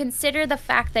when you consider the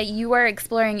fact that you are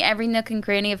exploring every nook and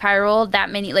cranny of Hyrule that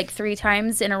many, like 3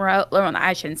 times in a row, well,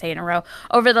 I shouldn't say in a row,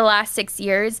 over the last 6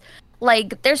 years,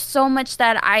 like there's so much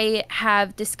that I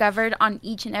have discovered on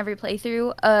each and every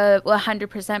playthrough, 100%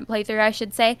 playthrough, I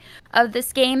should say, of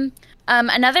this game.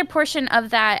 Another portion of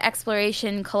that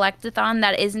exploration collectathon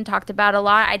that isn't talked about a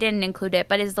lot, I didn't include it,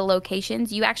 but is the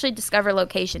locations. You actually discover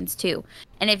locations too.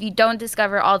 And if you don't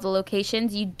discover all the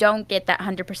locations, you don't get that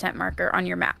 100% marker on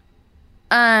your map.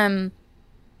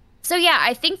 So yeah,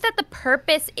 I think that the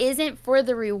purpose isn't for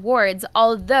the rewards,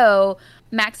 although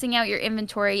maxing out your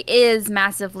inventory is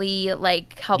massively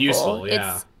like helpful. Useful,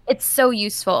 yeah. It's so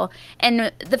useful.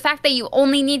 And the fact that you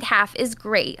only need half is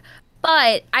great.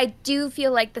 But I do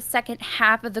feel like the second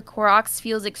half of the Koroks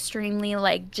feels extremely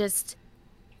like just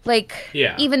like,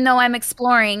 yeah. Even though I'm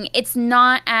exploring, it's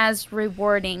not as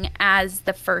rewarding as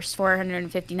the first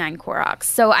 459 Koroks.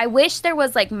 So I wish there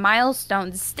was like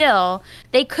milestones still.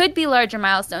 They could be larger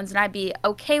milestones and I'd be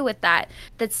okay with that.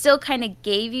 That still kind of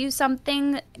gave you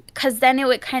something, because then it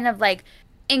would kind of like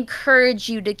encourage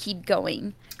you to keep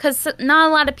going. Because not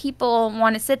a lot of people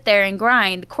want to sit there and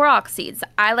grind Korok seeds.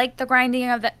 I like the grinding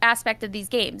of the aspect of these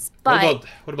games. But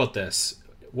what about this?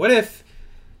 What if,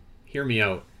 hear me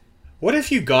out, what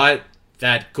if you got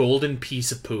that golden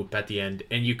piece of poop at the end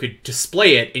and you could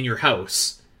display it in your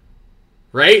house?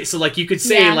 Right? So like you could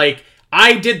say like,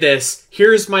 I did this,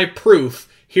 here's my proof,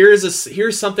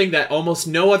 here's something that almost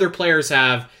no other players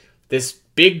have, this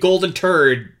big golden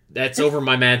turd that's over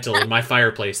my mantle in my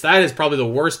fireplace. That is probably the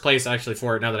worst place actually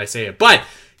for it now that I say it. But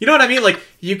you know what I mean? Like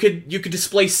you could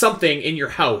display something in your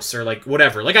house or like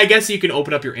whatever. Like I guess you can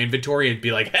open up your inventory and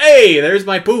be like, hey, there's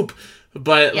my poop.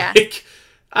 But like,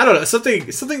 I don't know,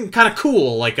 something kind of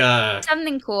cool, like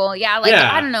something cool, yeah. Like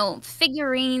I don't know,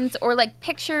 figurines or like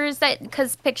pictures,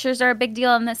 because pictures are a big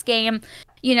deal in this game.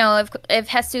 you know, if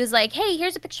Hestu was like, hey,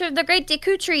 here's a picture of the Great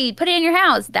Deku Tree, put it in your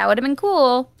house, that would have been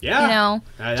cool. Yeah. You know,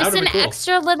 That just would've an been cool.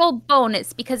 extra little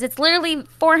bonus because it's literally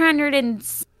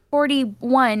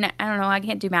 441. I don't know, I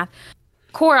can't do math.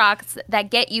 Koroks that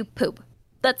get you poop.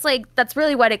 That's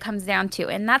really what it comes down to,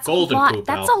 and that's Golden a lot. poop,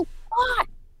 That's Al. a lot.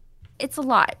 It's a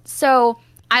lot. So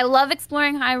I love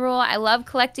exploring Hyrule. I love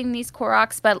collecting these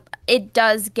Koroks, but it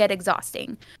does get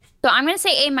exhausting. So I'm gonna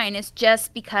say A-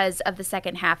 just because of the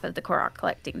second half of the Korok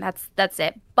collecting. That's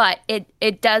it. But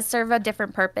it does serve a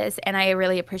different purpose, and I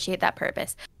really appreciate that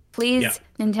purpose. Please, Yeah.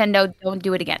 Nintendo, don't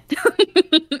do it again.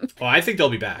 Well, I think they'll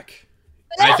be back.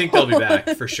 I think they'll be back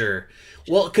for sure.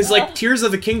 Well, because like Tears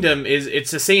of the Kingdom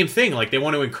it's the same thing. Like they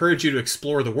want to encourage you to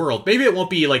explore the world. Maybe it won't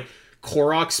be like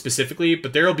Koroks specifically,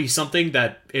 but there'll be something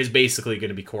that is basically going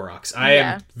to be Koroks. I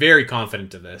am very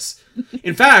confident of this.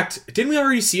 In fact, didn't we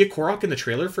already see a Korok in the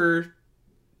trailer for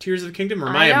Tears of the Kingdom? Or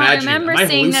am I imagining? Am I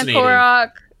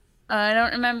hallucinating? I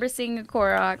don't remember seeing a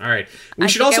Korok. All right. We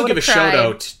should also give a shout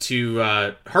out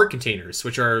to heart containers,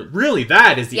 which are really,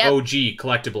 that is the OG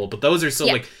collectible, but those are so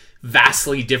like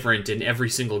vastly different in every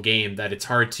single game that it's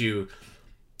hard to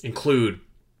include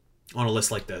on a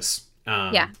list like this.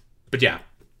 But yeah,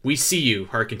 we see you,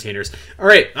 heart containers. All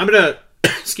right, I'm gonna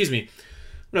excuse me.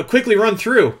 I'm gonna quickly run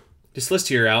through this list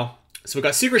here, Al. So we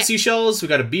got Secret Seashells, we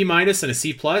got a B- and a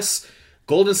C+.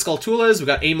 Golden Skulltulas, we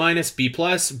got A-, B+.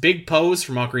 Big Pose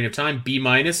from Ocarina of Time, B-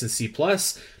 and C+.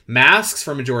 Masks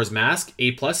from Majora's Mask,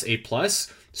 A+, A+.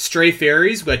 Stray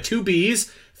Fairies, we got 2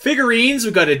 Bs. Figurines,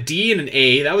 we got a D and an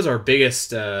A. That was our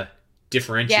biggest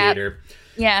differentiator.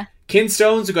 Yeah.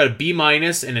 Kinstones, we got a B-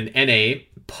 and an NA.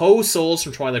 Poe Souls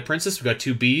from Twilight Princess, we got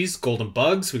 2 Bs. Golden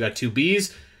Bugs, we got 2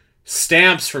 Bs.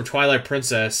 Stamps from Twilight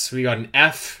Princess, we got an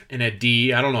F and a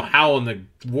D. I don't know how in the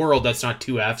world that's not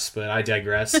 2 Fs, but I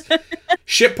digress.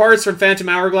 Ship Parts from Phantom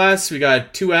Hourglass, we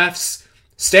got 2 Fs.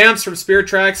 Stamps from Spirit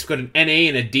Tracks, we got an NA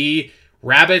and a D.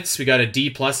 Rabbits, we got a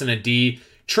D+ and a D.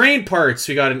 Train Parts,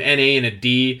 we got an NA and a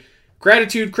D.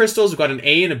 Gratitude Crystals, we got an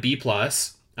A and a B+.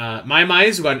 My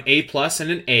Mize, we got an A+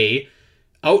 and an A.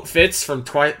 Outfits from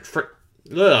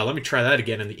let me try that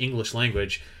again in the English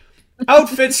language.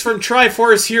 Outfits from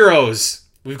Triforce Heroes.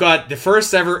 We've got the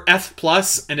first ever F+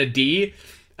 and a D.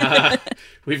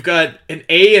 We've got an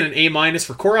A and an A-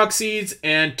 for Korok Seeds,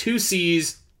 and 2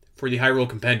 Cs for the Hyrule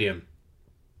Compendium.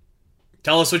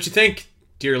 Tell us what you think,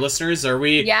 dear listeners. Are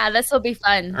we? Yeah, this will be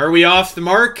fun. Are we off the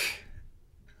mark?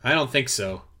 I don't think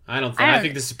so. I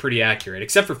think this is pretty accurate,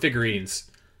 except for figurines.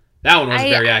 That one wasn't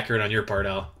very accurate on your part,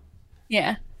 Al.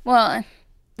 Yeah. Well,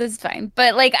 this is fine.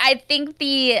 But like I think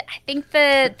the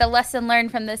lesson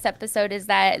learned from this episode is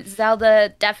that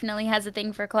Zelda definitely has a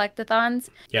thing for collectathons.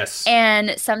 Yes.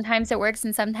 And sometimes it works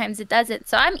and sometimes it doesn't.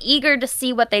 So I'm eager to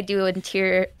see what they do in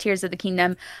Tears of the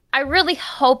Kingdom. I really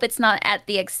hope it's not at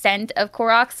the extent of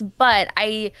Koroks, but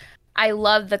I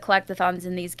love the collectathons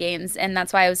in these games, and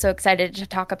that's why I was so excited to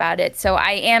talk about it. So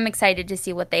I am excited to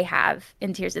see what they have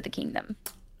in Tears of the Kingdom.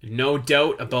 No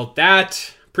doubt about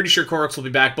that. Pretty sure Koroks will be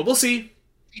back, but we'll see.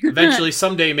 Eventually,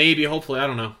 someday, maybe, hopefully, I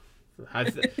don't know.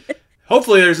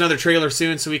 Hopefully there's another trailer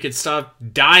soon so we could stop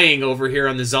dying over here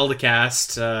on the Zelda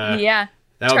cast. That would be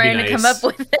nice. Trying to come up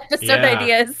with episode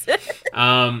ideas.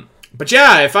 But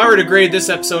yeah, if I were to grade this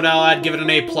episode, Al, I'd give it an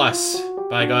A+.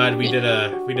 By God, we did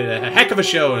a heck of a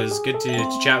show. It was good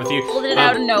to chat with you. Pulled it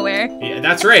out of nowhere. Yeah,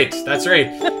 that's right.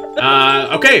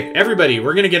 Okay, everybody,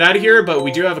 we're gonna get out of here, but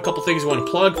we do have a couple things we want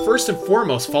to plug. First and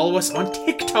foremost, follow us on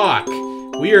TikTok.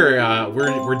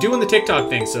 We're doing the TikTok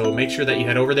thing, so make sure that you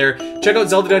head over there. Check out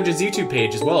Zelda Dungeon's YouTube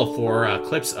page as well for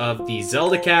clips of the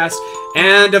Zelda cast,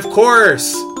 and of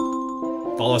course,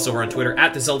 follow us over on Twitter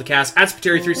at the ZeldaCast, at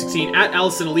Spateri316, at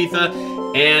Allison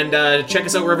Aletha, and check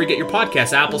us out wherever you get your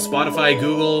podcasts: Apple, Spotify,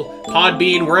 Google,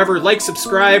 Podbean, wherever. Like,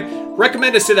 subscribe,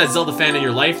 recommend us to that Zelda fan in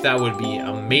your life. That would be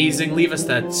amazing. Leave us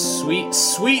that sweet,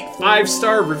 sweet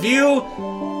 5-star review,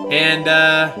 and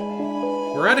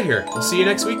we're out of here. We'll see you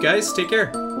next week, guys. Take care.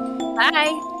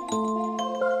 Bye.